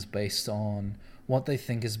actions based on what they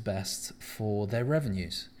think is best for their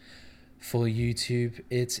revenues. For YouTube,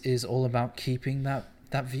 it is all about keeping that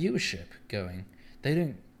viewership going. They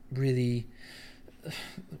don't really...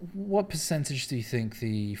 What percentage do you think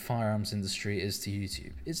the firearms industry is to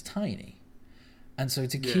YouTube? It's tiny. And so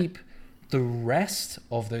to keep the rest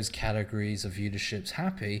of those categories of viewerships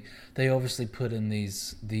happy, they obviously put in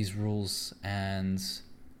these rules, and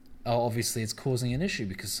obviously it's causing an issue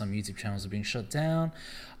because some YouTube channels are being shut down,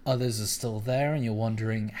 others are still there, and you're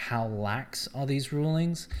wondering how lax are these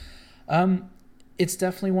rulings. It's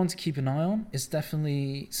definitely one to keep an eye on. It's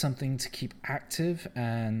definitely something to keep active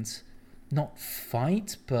and not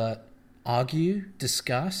fight, but argue,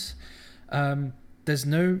 discuss. I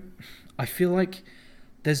feel like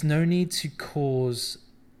there's no need to cause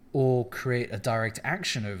or create a direct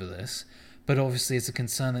action over this, but obviously it's a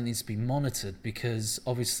concern that needs to be monitored because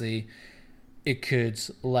obviously it could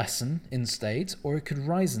lessen in state or it could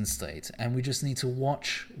rise in state, and we just need to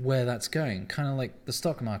watch where that's going. Kind of like the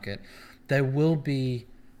stock market. There will be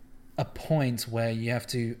a point where you have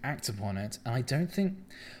to act upon it, and I don't think...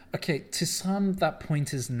 Okay, to some, that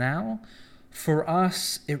point is now. For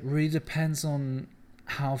us, it really depends on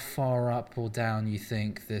how far up or down you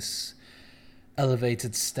think this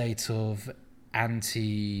elevated state of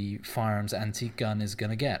anti-firearms, anti-gun is going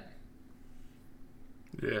to get.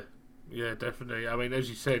 Yeah, definitely. I mean, as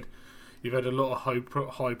you said, you've had a lot of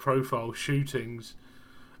high-profile shootings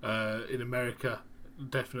in America.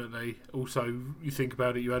 Definitely. Also, you think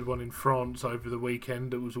about it, you had one in France over the weekend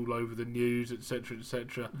that was all over the news, etc.,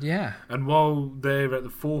 etc. Yeah. And while they're at the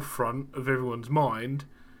forefront of everyone's mind,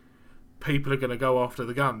 people are going to go after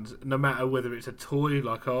the guns, no matter whether it's a toy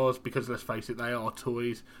like ours, because let's face it, they are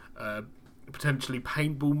toys. potentially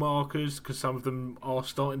paintball markers, because some of them are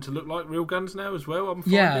starting to look like real guns now as well. I'm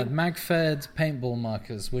finding. Yeah, mag-fed paintball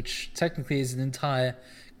markers, which technically is an entire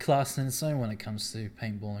class in its own when it comes to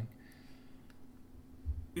paintballing.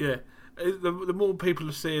 Yeah. The more people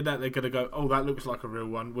are seeing that, they're going to go, oh, that looks like a real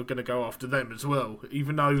one. We're going to go after them as well.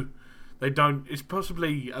 Even though they don't, it's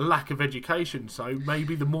possibly a lack of education. So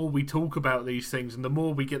maybe the more we talk about these things and the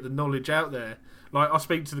more we get the knowledge out there. Like, I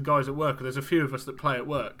speak to the guys at work, and there's a few of us that play at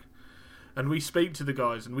work. And we speak to the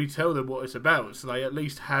guys and we tell them what it's about, so they at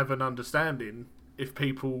least have an understanding if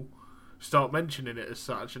people start mentioning it as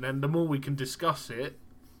such. And then the more we can discuss it,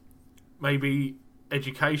 maybe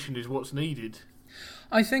education is what's needed.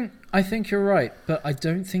 I think you're right, but I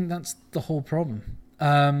don't think that's the whole problem.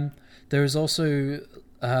 There is also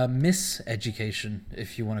miseducation,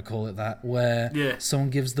 if you want to call it that, where someone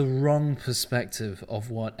gives the wrong perspective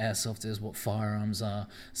of what airsoft is, what firearms are,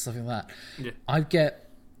 stuff like that. Yeah. I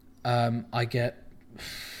get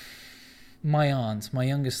my aunt, my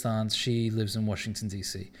youngest aunt, she lives in Washington,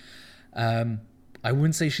 D.C. I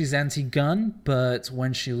wouldn't say she's anti-gun, but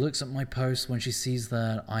when she looks at my posts, when she sees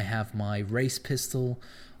that I have my race pistol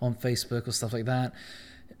on Facebook or stuff like that,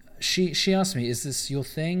 she asked me, is this your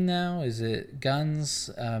thing now? Is it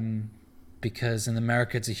guns? Because in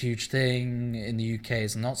America it's a huge thing. In the UK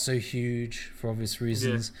it's not so huge for obvious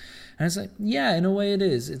reasons. Yeah. And it's like, yeah, in a way it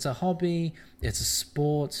is. It's a hobby. It's a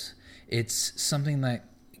sport. It's something that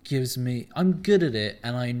gives me... I'm good at it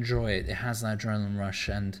and I enjoy it. It has an adrenaline rush,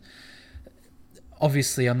 and...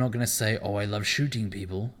 Obviously, I'm not going to say, oh, I love shooting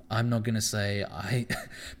people. I'm not going to say,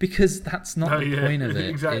 because that's not the point of it.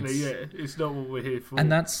 Exactly, it's not what we're here for.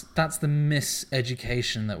 And that's the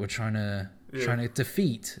miseducation that we're trying to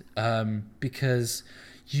defeat. Because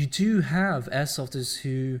you do have airsofters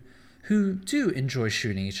who do enjoy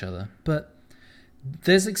shooting each other. But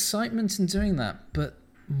there's excitement in doing that. But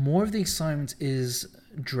more of the excitement is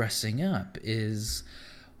dressing up, is...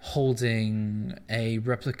 holding a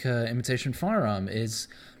replica imitation firearm, is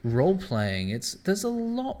role-playing. There's a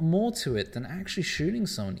lot more to it than actually shooting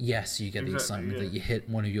someone. Yes, you get the excitement that you hit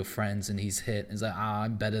one of your friends and he's hit. It's like,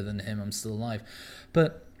 I'm better than him, I'm still alive.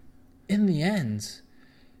 But in the end,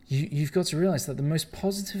 you've got to realize that the most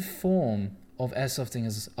positive form of airsofting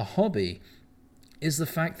as a hobby is the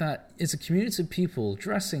fact that it's a community of people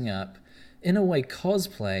dressing up, in a way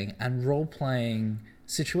cosplaying and role-playing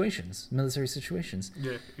situations, military situations.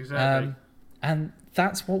 Yeah, exactly. And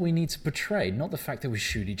that's what we need to portray, not the fact that we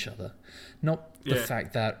shoot each other, not the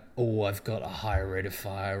fact that, oh, I've got a higher rate of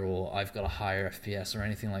fire or I've got a higher FPS or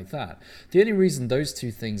anything like that. The only reason those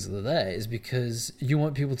two things are there is because you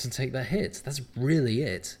want people to take their hits. That's really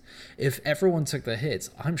it. If everyone took their hits,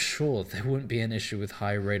 I'm sure there wouldn't be an issue with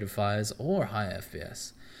higher rate of fires or higher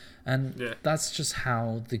FPS. And that's just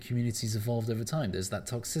how the community's evolved over time. There's that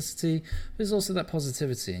toxicity, there's also that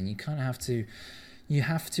positivity, and you kind of have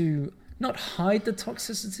to not hide the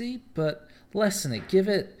toxicity, but lessen it. Give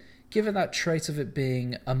it that trait of it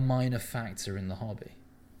being a minor factor in the hobby.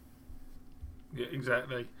 Yeah,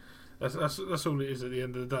 exactly. That's all it is at the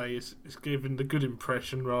end of the day. It's giving the good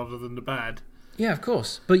impression rather than the bad. Yeah, of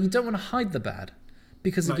course. But you don't want to hide the bad,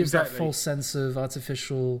 because it gives that false sense of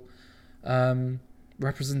artificial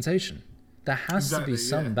representation. There has to be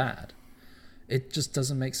some bad. It just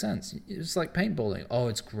doesn't make sense. It's like paintballing. Oh,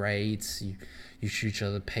 it's great. You shoot each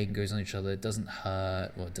other, paint goes on each other. It doesn't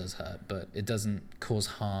hurt. Well, it does hurt, but it doesn't cause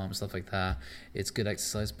harm, stuff like that. It's good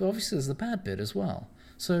exercise. But obviously there's the bad bit as well.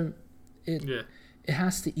 So it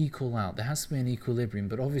has to equal out. There has to be an equilibrium.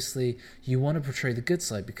 But obviously you want to portray the good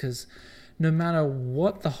side, because no matter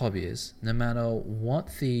what the hobby is, no matter what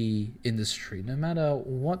the industry, no matter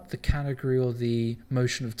what the category or the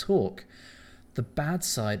motion of talk, the bad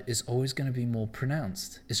side is always going to be more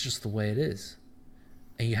pronounced. It's just the way it is.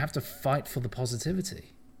 And you have to fight for the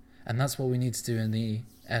positivity. And that's what we need to do in the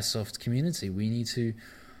airsoft community. We need to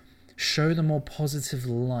show the more positive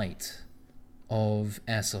light of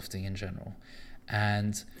airsofting in general.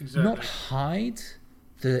 And not hide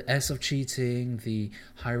the airsoft cheating, the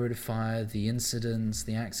high rate of fire, the incidents,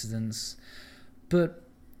 the accidents, but,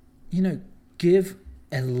 give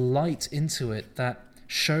a light into it that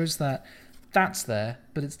shows that that's there,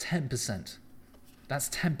 but it's 10%. That's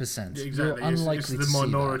 10%. Yeah, exactly. You're unlikely it's the to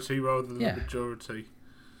minority see that. rather than the majority.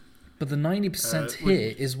 But the 90%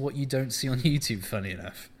 here is what you don't see on YouTube, funny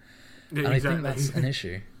enough. Yeah, and I think that's an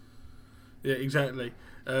issue. Yeah, exactly.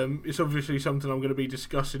 It's obviously something I'm going to be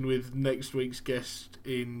discussing with next week's guest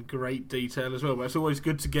in great detail as well. But it's always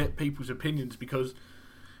good to get people's opinions, because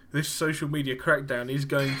this social media crackdown is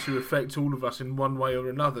going to affect all of us in one way or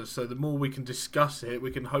another. So the more we can discuss it,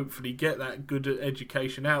 we can hopefully get that good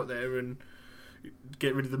education out there and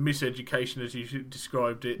get rid of the miseducation as you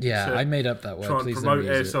described it. Yeah, I made up that word. Try and Please promote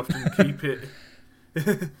don't use Airsoft and keep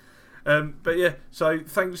it. But yeah, so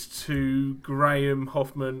thanks to Graham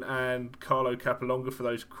Hoffman and Carlo Capalonga for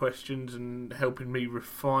those questions and helping me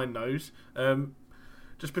refine those.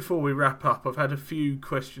 Just before we wrap up, I've had a few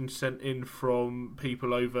questions sent in from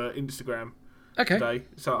people over Instagram today.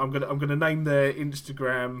 So I'm gonna name their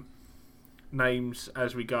Instagram names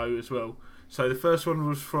as we go as well. So the first one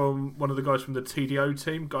was from one of the guys from the TDO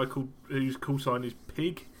team, whose call sign is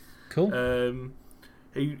Pig. Cool.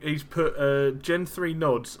 He's put Gen 3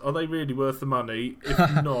 nods. Are they really worth the money? If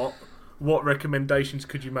not, what recommendations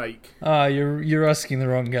could you make? You're asking the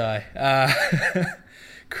wrong guy.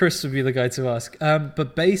 Chris would be the guy to ask.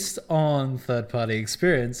 But based on third-party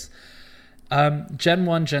experience, Gen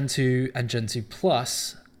 1, Gen 2, and Gen 2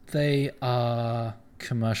 Plus, they are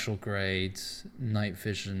commercial grade, night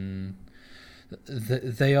vision.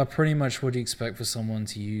 They are pretty much what you expect for someone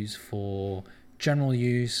to use for general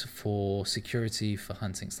use, for security, for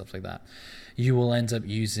hunting, stuff like that. You will end up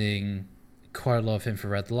using quite a lot of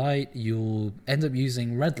infrared light. You'll end up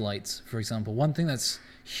using red lights, for example. One thing that's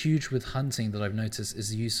huge with hunting that I've noticed is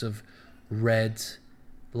the use of red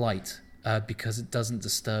light because it doesn't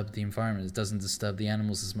disturb the environment. It doesn't disturb the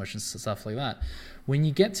animals as much and stuff like that. When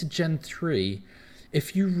you get to Gen 3,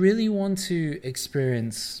 if you really want to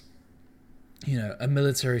experience, a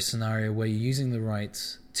military scenario where you're using the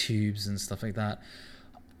right tubes and stuff like that,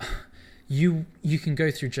 you can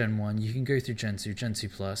go through Gen 1, you can go through Gen 2, Gen 2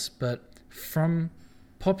 Plus, but from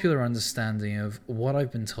popular understanding of what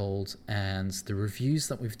I've been told and the reviews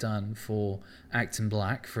that we've done for Acton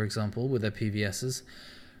Black, for example, with their PVSs,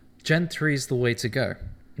 Gen 3 is the way to go.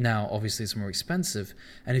 Now, obviously it's more expensive,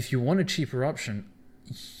 and if you want a cheaper option,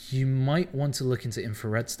 you might want to look into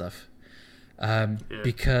infrared stuff,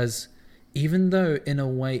 because even though in a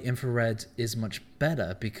way infrared is much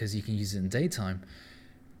better because you can use it in daytime,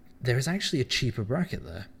 there is actually a cheaper bracket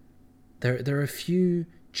there. There are a few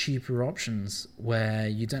cheaper options where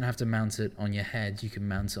you don't have to mount it on your head. You can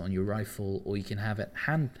mount it on your rifle, or you can have it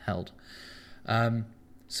handheld.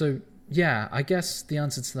 So yeah, I guess the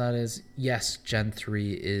answer to that is yes, Gen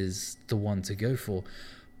 3 is the one to go for,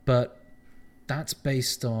 but that's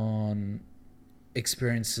based on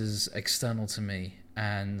experiences external to me.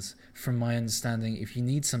 And from my understanding, if you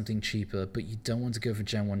need something cheaper, but you don't want to go for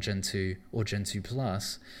Gen 1, Gen 2, or Gen 2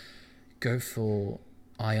 Plus, go for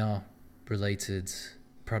IR-related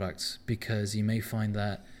products, because you may find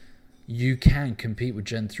that you can compete with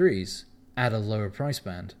Gen 3s at a lower price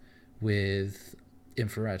band with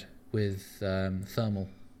infrared, with thermal.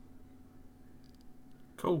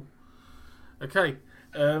 Cool. Okay.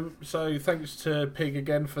 So thanks to Pig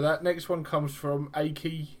again for that. Next one comes from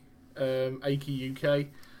Aki UK.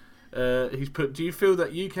 He's put, do you feel that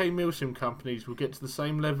UK Milsim companies will get to the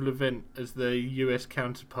same level of event as their US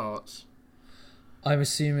counterparts? I'm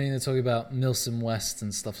assuming they're talking about Milsim West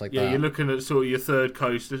and stuff like that. Yeah, you're looking at sort of your Third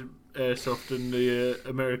Coast Airsoft and the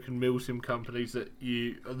American Milsim companies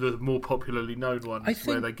the more popularly known ones,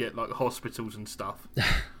 where they get like hospitals and stuff.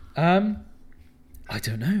 I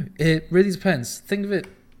don't know. It really depends. Think of it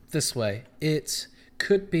this way. It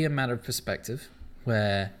could be a matter of perspective,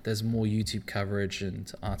 where there's more YouTube coverage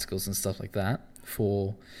and articles and stuff like that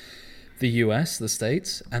for the US, the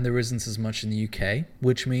States, and there isn't as much in the UK,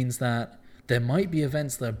 which means that there might be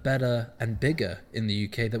events that are better and bigger in the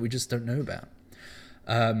UK that we just don't know about.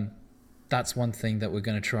 That's one thing that we're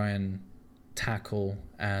going to try and tackle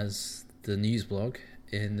as the news blog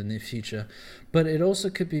in the near future. But it also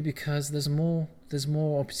could be because there's more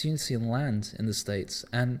opportunity in land in the States.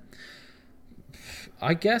 And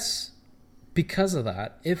I guess because of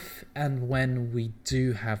that, if and when we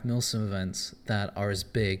do have Milsim events that are as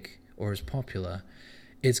big or as popular,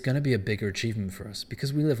 it's going to be a bigger achievement for us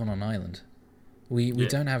because we live on an island. We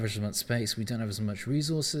don't have as much space, we don't have as much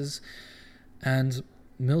resources, and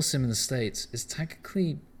Milsim in the States is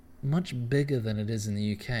technically much bigger than it is in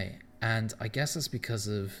the UK. And I guess that's because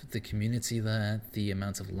of the community there, the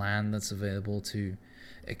amount of land that's available to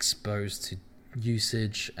expose to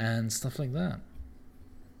usage and stuff like that.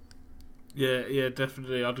 Yeah,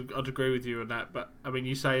 definitely. I'd agree with you on that. But I mean,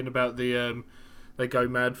 you're saying about the they go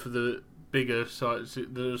mad for the bigger sites,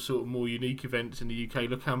 the sort of more unique events in the UK.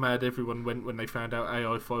 Look how mad everyone went when they found out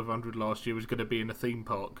AI 500 last year was going to be in a theme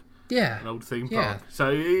park. Yeah, an old theme park. So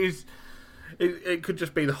it is. It could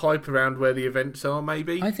just be the hype around where the events are,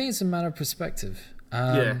 maybe. I think it's a matter of perspective.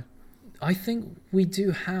 I think we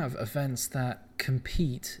do have events that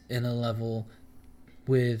compete in a level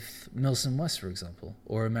with Milsim West, for example,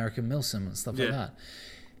 or American Milsim and stuff like that.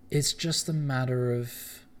 It's just a matter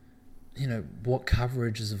of what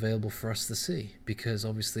coverage is available for us to see, because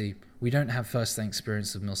obviously we don't have first-hand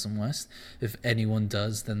experience of Milsim West. If anyone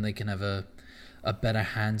does, then they can have a better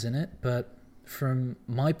hand in it. But from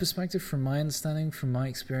my perspective, from my understanding, from my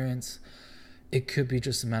experience, it could be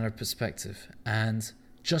just a matter of perspective. And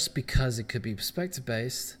just because it could be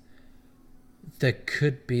perspective-based, there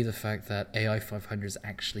could be the fact that AI 500 is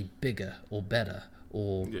actually bigger or better,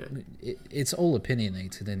 or it's all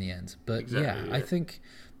opinionated in the end. But I think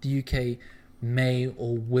the UK may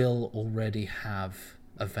or will already have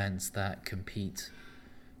events that compete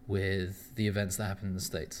with the events that happen in the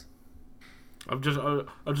States. I'm just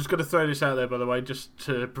going to throw this out there, by the way, just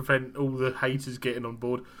to prevent all the haters getting on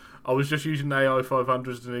board. I was just using AI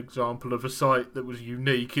 500 as an example of a site that was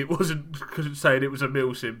unique. It wasn't saying it was a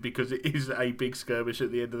Milsim, because it is a big skirmish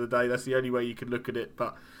at the end of the day. That's the only way you can look at it.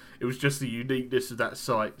 But it was just the uniqueness of that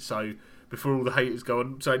site. So before all the haters go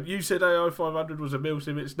on saying, you said AI 500 was a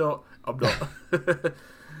Milsim, it's not. I'm not.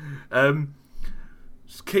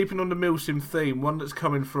 Keeping on the Milsim theme, one that's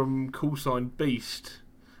coming from callsign Beast.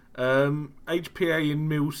 HPA in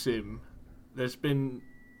Milsim, there's been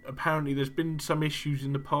some issues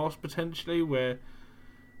in the past potentially where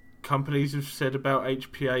companies have said about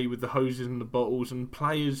HPA with the hoses and the bottles, and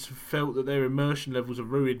players have felt that their immersion levels are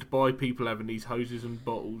ruined by people having these hoses and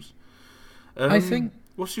bottles. I think.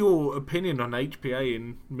 What's your opinion on HPA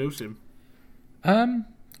in Milsim?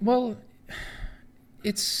 Well,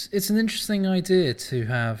 it's an interesting idea to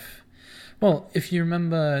have. Well, if you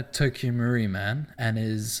remember Tokyo Marine Man and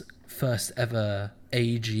his first ever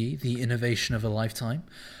AG, the innovation of a lifetime,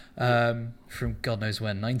 from God knows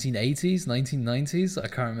when, 1980s, 1990s, I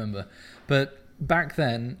can't remember. But back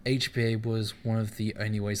then, HPA was one of the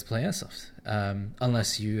only ways to play Airsoft,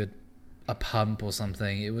 unless you had a pump or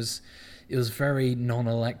something. It was very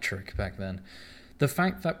non-electric back then. The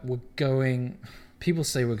fact that people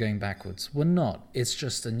say we're going backwards. We're not. It's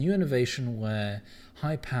just a new innovation where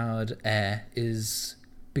high-powered air is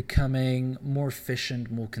becoming more efficient,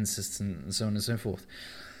 more consistent, and so on and so forth.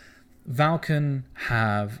 Valken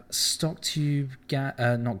have stock tube,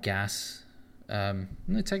 technically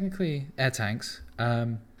air tanks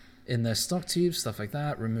in their stock tubes, stuff like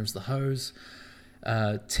that, removes the hose.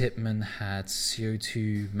 Tipman had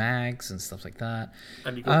CO2 mags and stuff like that.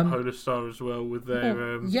 And you got Polar Star as well with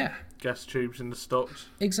their gas tubes in the stocks.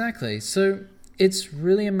 Exactly. So it's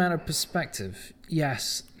really a matter of perspective.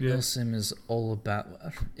 Yes, Milsim is all about...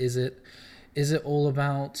 Is it all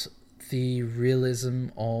about the realism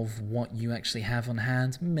of what you actually have on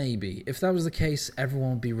hand? Maybe. If that was the case,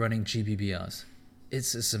 everyone would be running GBBRs.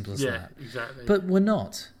 It's as simple as that. Yeah, exactly. But we're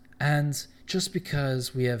not. And just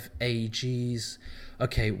because we have AGs,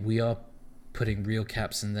 okay, we are putting real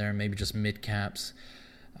caps in there, maybe just mid caps.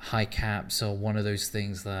 High caps are one of those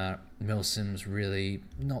things that Milsims really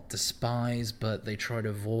not despise, but they try to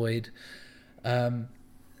avoid.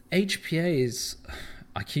 HPA is,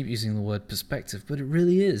 I keep using the word perspective, but it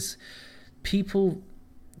really is. People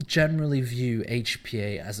generally view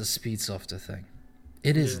HPA as a speed softer thing.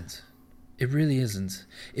 It isn't. It really isn't.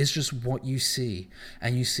 It's just what you see.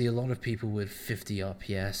 And you see a lot of people with 50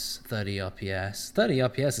 RPS, 30 RPS. 30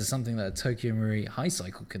 RPS is something that a Tokyo Marine high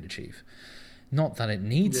cycle can achieve. Not that it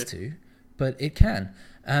needs to, but it can.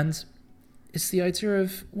 And it's the idea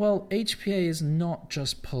of, well, HPA is not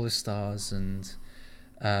just Polystars and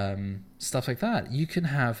stuff like that. You can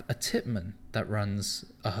have a Tipman that runs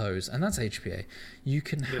a hose, and that's HPA. You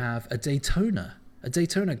can have a Daytona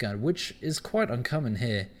gun, which is quite uncommon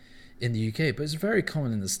here in the UK, but it's very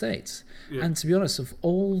common in the States. And to be honest, of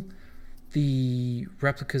all the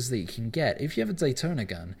replicas that you can get, if you have a Daytona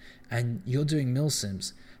gun and you're doing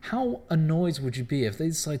Milsims, how annoyed would you be if they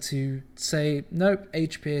decide to say, nope,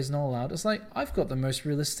 HPA is not allowed? It's like, I've got the most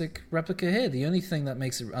realistic replica here. The only thing that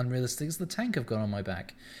makes it unrealistic is the tank I've got on my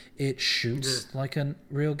back. It shoots like a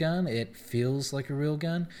real gun. It feels like a real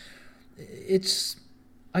gun.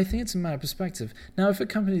 I think it's a matter of perspective. Now, if a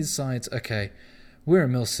company decides, okay, we're a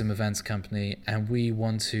Milsim events company and we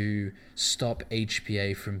want to stop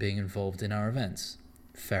HPA from being involved in our events,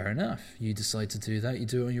 fair enough. You decide to do that. You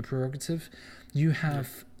do it on your prerogative. You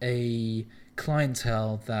have a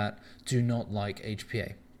clientele that do not like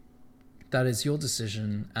HPA. That is your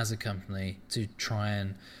decision as a company to try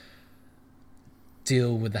and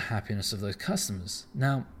deal with the happiness of those customers.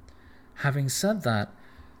 Now, having said that,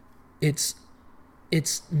 it's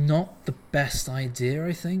not the best idea,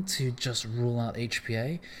 I think, to just rule out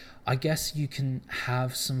HPA. I guess you can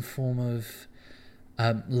have some form of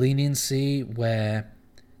leniency where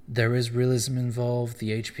there is realism involved.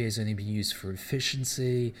 The HPA is only being used for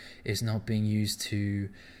efficiency. It's not being used to,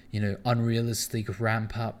 unrealistic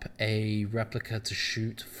ramp up a replica to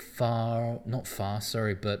shoot not far,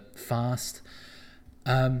 sorry, but fast.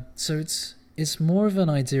 So it's more of an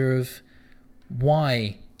idea of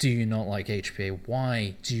why do you not like HPA?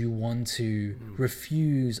 Why do you want to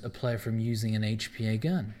refuse a player from using an HPA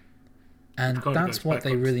gun? And that's what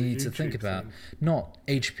they really need to think about, not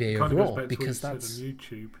HPA overall, because that's on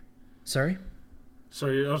YouTube. Sorry,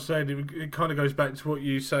 I was saying it kind of goes back to what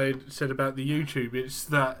you said about the YouTube. It's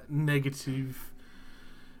that negative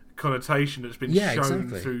connotation that's been shown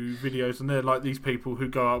through videos, and they're like these people who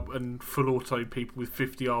go up and full auto people with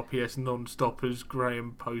 50 RPS non-stop, as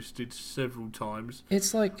Graham posted several times.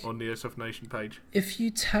 It's like on the Airsoft Nation page. If you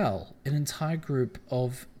tell an entire group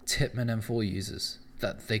of Tipman M4 users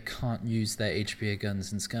that they can't use their HPA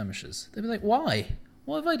guns in skirmishes, they'll be like, why?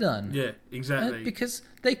 What have I done? Yeah, exactly. Because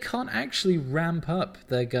they can't actually ramp up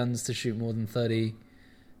their guns to shoot more than 30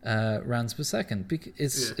 rounds per second.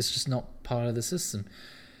 It's just not part of the system.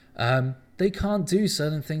 They can't do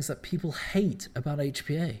certain things that people hate about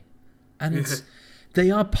HPA. And they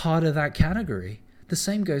are part of that category. The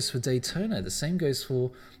same goes for Daytona. The same goes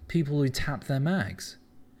for people who tap their mags.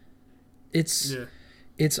 It's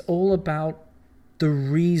all about the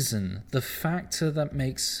reason, the factor that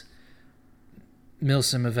makes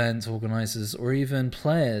Milsim event organizers or even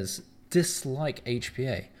players dislike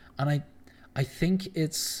HPA. And I think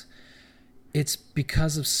it's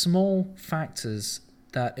because of small factors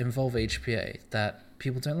that involve HPA that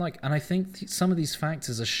people don't like. And I think some of these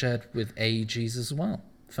factors are shared with AEGs as well,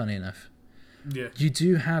 funny enough. Yeah. You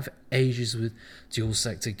do have AEGs with dual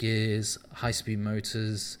sector gears, high-speed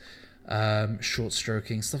motors, short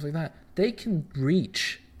stroking, stuff like that. They can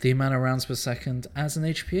reach the amount of rounds per second as an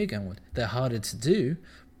HPA gun would. They're harder to do,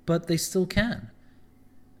 but they still can.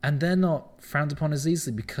 And they're not frowned upon as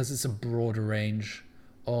easily because it's a broader range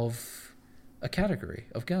of a category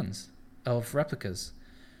of guns, of replicas.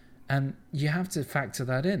 And you have to factor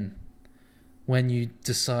that in when you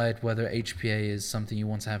decide whether HPA is something you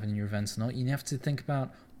want to have in your events or not. You have to think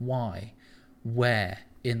about why, where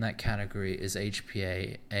in that category is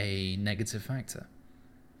HPA a negative factor.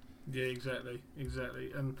 Yeah,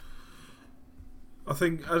 exactly, and I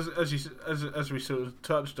think as we sort of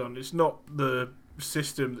touched on, it's not the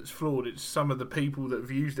system that's flawed; it's some of the people that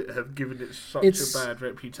have used it have given it such a bad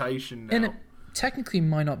reputation now. And it technically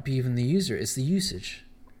might not be even the user; it's the usage.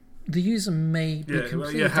 The user may be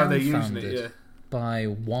completely dumbfounded by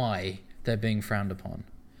why they're being frowned upon,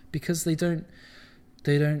 because they don't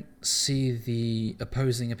see the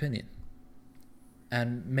opposing opinion,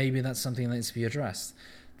 and maybe that's something that needs to be addressed.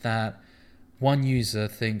 That one user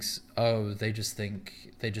thinks, they just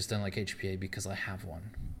don't like HPA because I have one.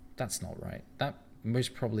 That's not right. That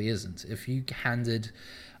most probably isn't. If you handed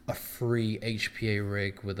a free HPA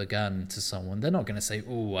rig with a gun to someone, they're not going to say,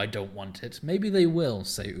 "Ooh, I don't want it." Maybe they will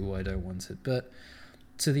say, "Ooh, I don't want it," but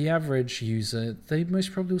to the average user, they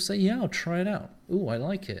most probably will say, "Yeah, I'll try it out. Ooh, I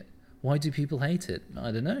like it." Why do people hate it? I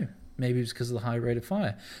don't know. Maybe it's because of the high rate of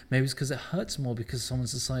fire. Maybe it's because it hurts more because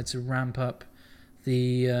someone's decided to ramp up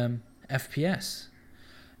the FPS.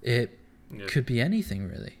 It could be anything,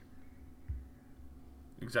 really.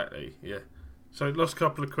 Exactly, yeah. So last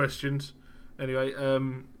couple of questions. Anyway,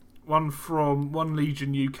 one from One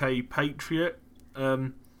Legion UK Patriot.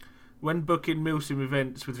 When booking Milsim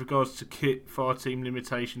events with regards to kit, fire team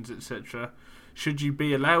limitations, etc., should you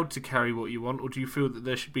be allowed to carry what you want, or do you feel that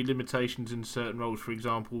there should be limitations in certain roles? For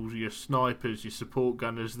example, your snipers, your support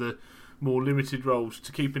gunners, the more limited roles,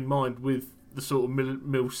 to keep in mind with the sort of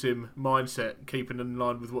Milsim mindset, keeping in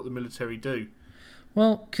line with what the military do?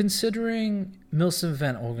 Well, considering Milsim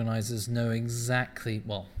event organisers know exactly...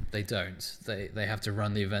 Well, they don't. They have to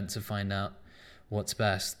run the event to find out what's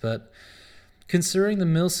best. But considering the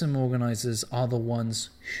Milsim organisers are the ones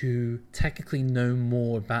who technically know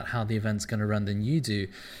more about how the event's going to run than you do,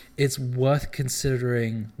 it's worth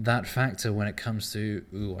considering that factor when it comes to,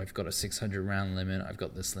 I've got a 600 round limit, I've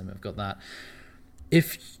got this limit, I've got that.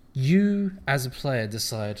 If you as a player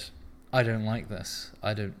decide, I don't like this,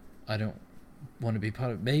 I don't want to be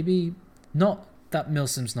part of it, maybe not that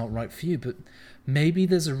Milsim's not right for you, but maybe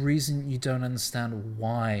there's a reason you don't understand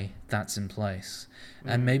why that's in place.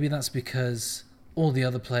 And maybe that's because all the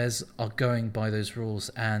other players are going by those rules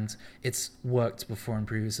and it's worked before in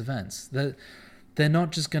previous events. They're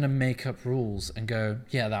not just going to make up rules and go,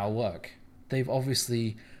 yeah, that'll work. They've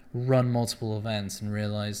obviously run multiple events and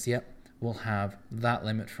realized, yep, we'll have that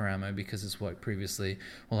limit for ammo because it's worked previously.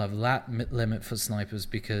 We'll have that limit for snipers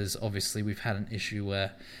because obviously we've had an issue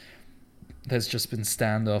where there's just been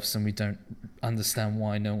standoffs and we don't understand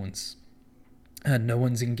why no one's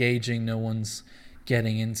engaging, no one's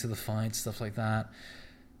getting into the fight, stuff like that.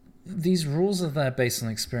 these rules are there based on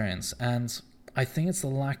experience, and I think it's the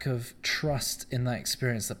lack of trust in that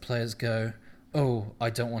experience that players go, oh, I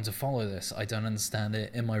don't want to follow this. I don't understand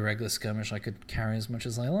it. In my regular skirmish, I could carry as much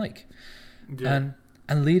as I like. Yeah.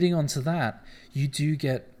 And leading on to that, you do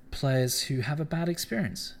get players who have a bad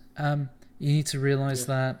experience. You need to realize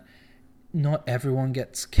that not everyone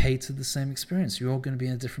gets catered the same experience. You're all going to be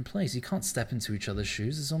in a different place. You can't step into each other's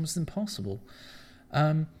shoes. It's almost impossible.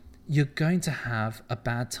 You're going to have a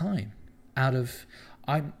bad time.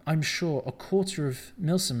 I'm sure a quarter of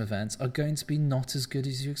Milsim events are going to be not as good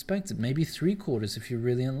as you expected. Maybe 3/4 if you're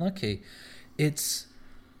really unlucky. It's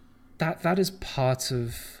that is part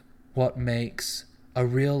of what makes a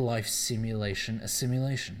real life simulation a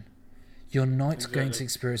simulation. You're not going to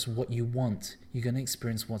experience what you want. You're going to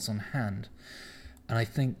experience what's on hand. And I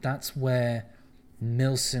think that's where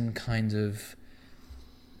Milsim kind of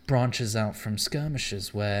branches out from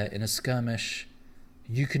skirmishes, where in a skirmish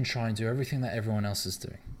you can try and do everything that everyone else is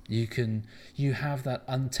doing. You have that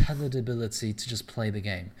untethered ability to just play the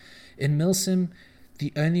game. In Milsim,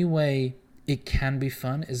 the only way it can be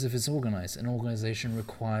fun is if it's organized. An organization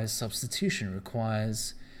requires substitution,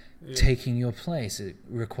 requires taking your place. It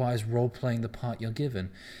requires role-playing the part you're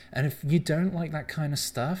given. And if you don't like that kind of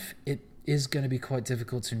stuff, it is going to be quite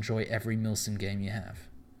difficult to enjoy every Milsim game you have.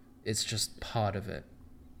 It's just part of it.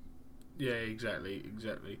 Yeah, exactly.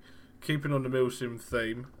 Keeping on the Milsim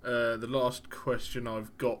theme, the last question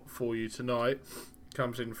I've got for you tonight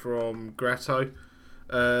comes in from Gratto.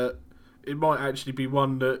 It might actually be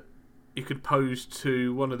one that you could pose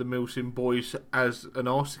to one of the Milsim boys as an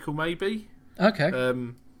article, maybe.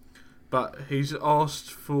 Okay. But he's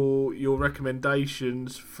asked for your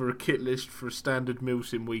recommendations for a kit list for a standard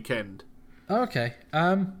Milsim weekend. Okay.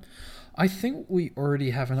 I think we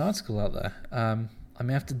already have an article out there. I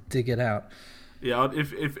may have to dig it out. Yeah,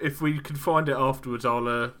 if we can find it afterwards,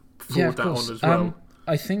 I'll forward that on as well.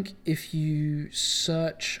 I think if you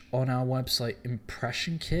search on our website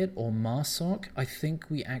Impression Kit or Marsoc, I think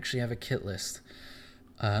we actually have a kit list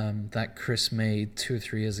that Chris made 2 or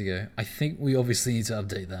 3 years ago. I think we obviously need to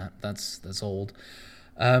update that. That's old.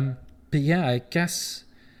 But yeah, I guess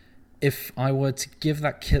if I were to give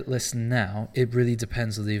that kit list now, it really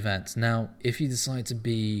depends on the event. Now, if you decide to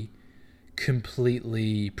be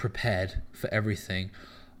completely prepared for everything,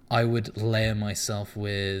 I would layer myself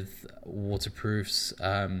with waterproofs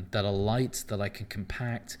that are light, that I can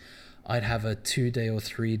compact. I'd have a 2-day or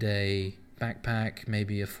 3-day backpack,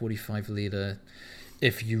 maybe a 45-liter.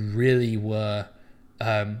 If you really were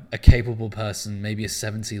a capable person, maybe a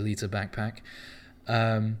 70-liter backpack.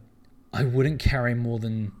 I wouldn't carry more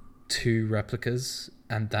than 2 replicas,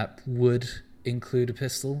 and that would include a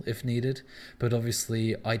pistol if needed, but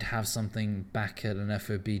obviously I'd have something back at an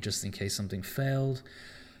FOB just in case something failed.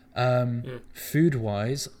 Food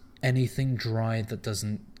wise, anything dry that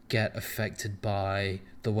doesn't get affected by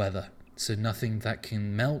the weather, so nothing that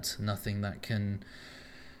can melt, nothing that can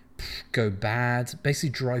go bad. Basically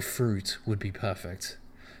dry fruit would be perfect,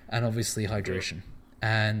 and obviously hydration.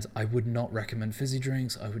 And I would not recommend fizzy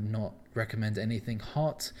drinks. I would not recommend anything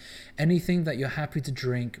hot. Anything that you're happy to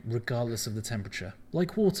drink regardless of the temperature,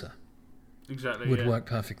 like water. Exactly. Would work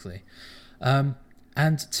perfectly. And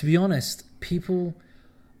to be honest,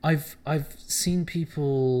 I've seen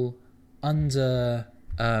people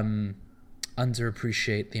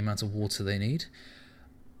underappreciate the amount of water they need.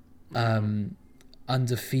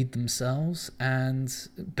 Underfeed themselves and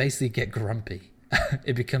basically get grumpy.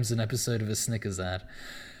 It becomes an episode of a Snickers ad.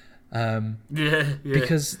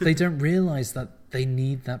 Because they don't realize that they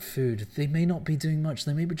need that food. They may not be doing much.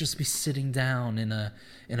 They may just be sitting down in a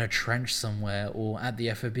trench somewhere or at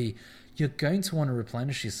the FOB. You're going to want to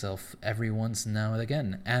replenish yourself every once now and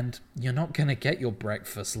again, and you're not going to get your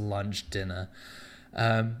breakfast, lunch, dinner.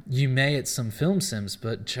 You may at some film sims,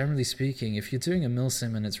 but generally speaking, if you're doing a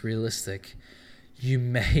milsim and it's realistic, you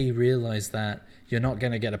may realize that you're not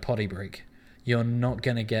going to get a potty break. You're not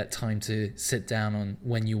going to get time to sit down on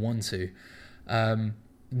when you want to.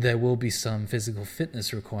 There will be some physical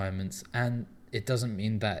fitness requirements, and it doesn't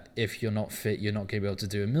mean that if you're not fit, you're not going to be able to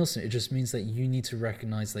do a milsim. It just means that you need to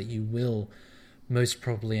recognize that you will most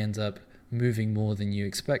probably end up moving more than you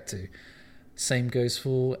expect to. Same goes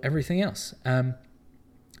for everything else.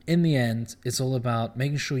 In the end, it's all about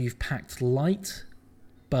making sure you've packed light,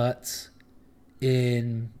 but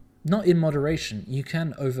not in moderation. You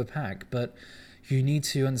can overpack, but you need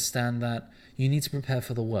to understand that you need to prepare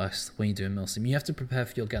for the worst when you do a milsim. You have to prepare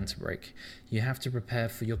for your gun to break. You have to prepare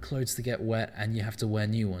for your clothes to get wet, and you have to wear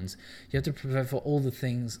new ones. You have to prepare for all the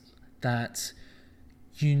things that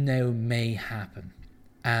you know may happen.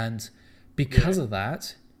 And because of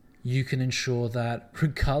that, you can ensure that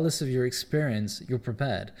regardless of your experience, you're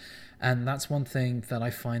prepared. And that's one thing that I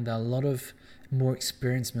find that a lot of more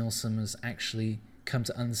experienced milsimmers actually come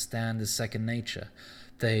to understand as second nature.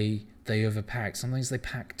 They overpack. Sometimes they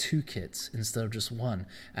pack 2 kits instead of just 1.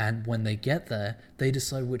 And when they get there, they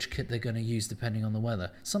decide which kit they're going to use depending on the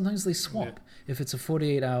weather. Sometimes they swap. Yeah. If it's a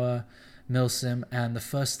 48-hour milsim and the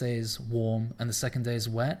first day is warm and the second day is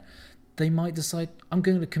wet, they might decide, I'm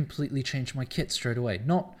going to completely change my kit straight away.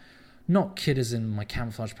 Not kit as in my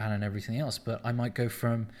camouflage pattern and everything else, but I might go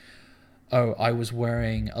from, I was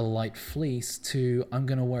wearing a light fleece to I'm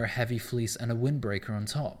going to wear a heavy fleece and a windbreaker on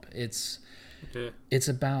top. It's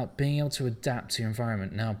about being able to adapt to your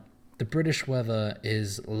environment. Now, the British weather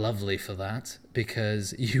is lovely for that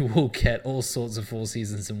because you will get all sorts of 4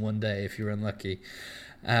 seasons in one day if you're unlucky.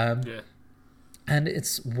 And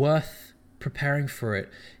it's worth preparing for it.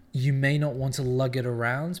 You may not want to lug it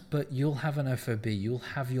around, but you'll have an FOB, you'll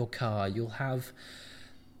have your car,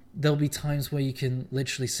 there'll be times where you can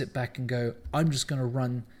literally sit back and go, I'm just going to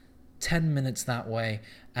run 10 minutes that way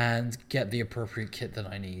and get the appropriate kit that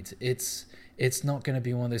I need. It's not going to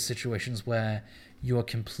be one of those situations where you are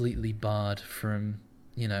completely barred from,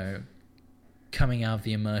 coming out of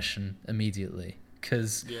the immersion immediately.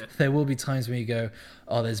 Because there will be times when you go,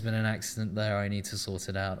 there's been an accident there, I need to sort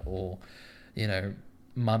it out. Or,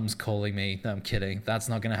 mum's calling me. No, I'm kidding. That's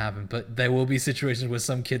not going to happen. But there will be situations where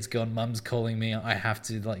some kid's gone, mum's calling me. I have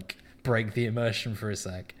to break the immersion for a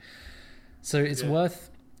sec. So it's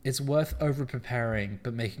worth over preparing,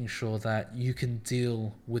 but making sure that you can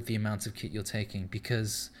deal with the amount of kit you're taking,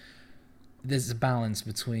 because there's a balance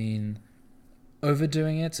between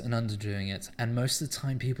overdoing it and underdoing it. And most of the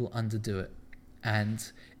time people underdo it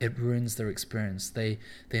and it ruins their experience. They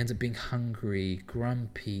end up being hungry,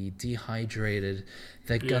 grumpy, dehydrated.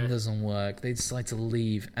 Their gun doesn't work. They decide to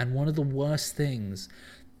leave. And one of the worst things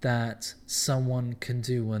that someone can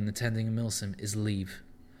do when attending a milsim is leave,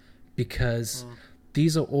 because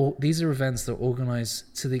these are events that are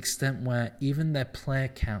organized to the extent where even their player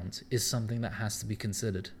count is something that has to be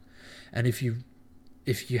considered. And if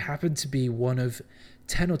you happen to be one of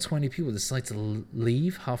 10 or 20 people that decide to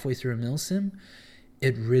leave halfway through a milsim,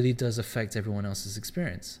 it really does affect everyone else's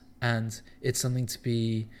experience. And it's something to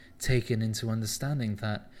be taken into understanding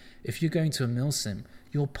that if you're going to a milsim,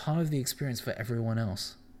 you're part of the experience for everyone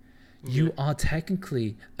else. You are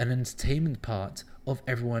technically an entertainment part of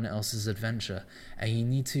everyone else's adventure, and you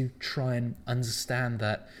need to try and understand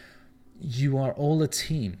that you are all a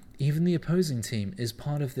team. Even the opposing team is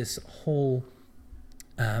part of this whole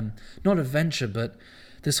not adventure, but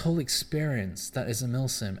this whole experience that is a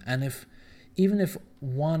milsim. And even if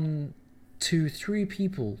 1, 2, 3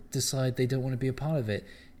 people decide they don't want to be a part of it,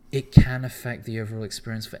 it can affect the overall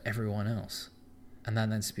experience for everyone else. And that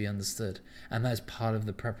needs to be understood. And that's part of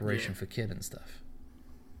the preparation for kit and stuff.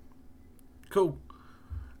 Cool.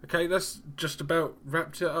 Okay, that's just about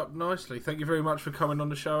wrapped it up nicely. Thank you very much for coming on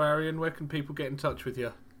the show, Aryan. Where can people get in touch with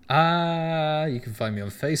you? You can find me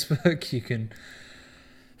on Facebook.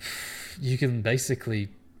 You can basically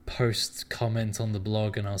comment on the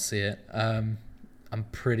blog and I'll see it. I'm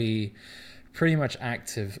pretty much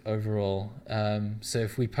active overall. So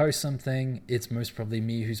if we post something, it's most probably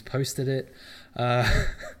me who's posted it.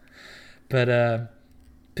 But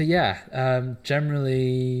yeah,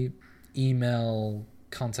 generally email,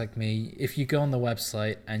 contact me. If you go on the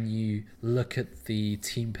website and you look at the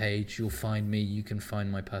team page, you'll find me. You can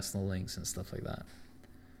find my personal links and stuff like that.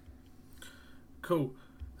 Cool.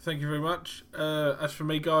 Thank you very much. As for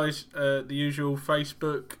me, guys, the usual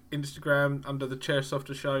Facebook, Instagram, under the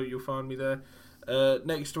chairsofter show, you'll find me there.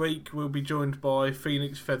 Next week, we'll be joined by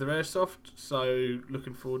Phoenix Feather Airsoft, so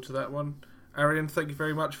looking forward to that one. Aryan, thank you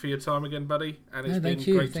very much for your time again, buddy, and it's been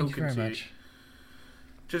great talking to you.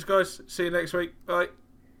 Cheers, guys. See you next week. Bye.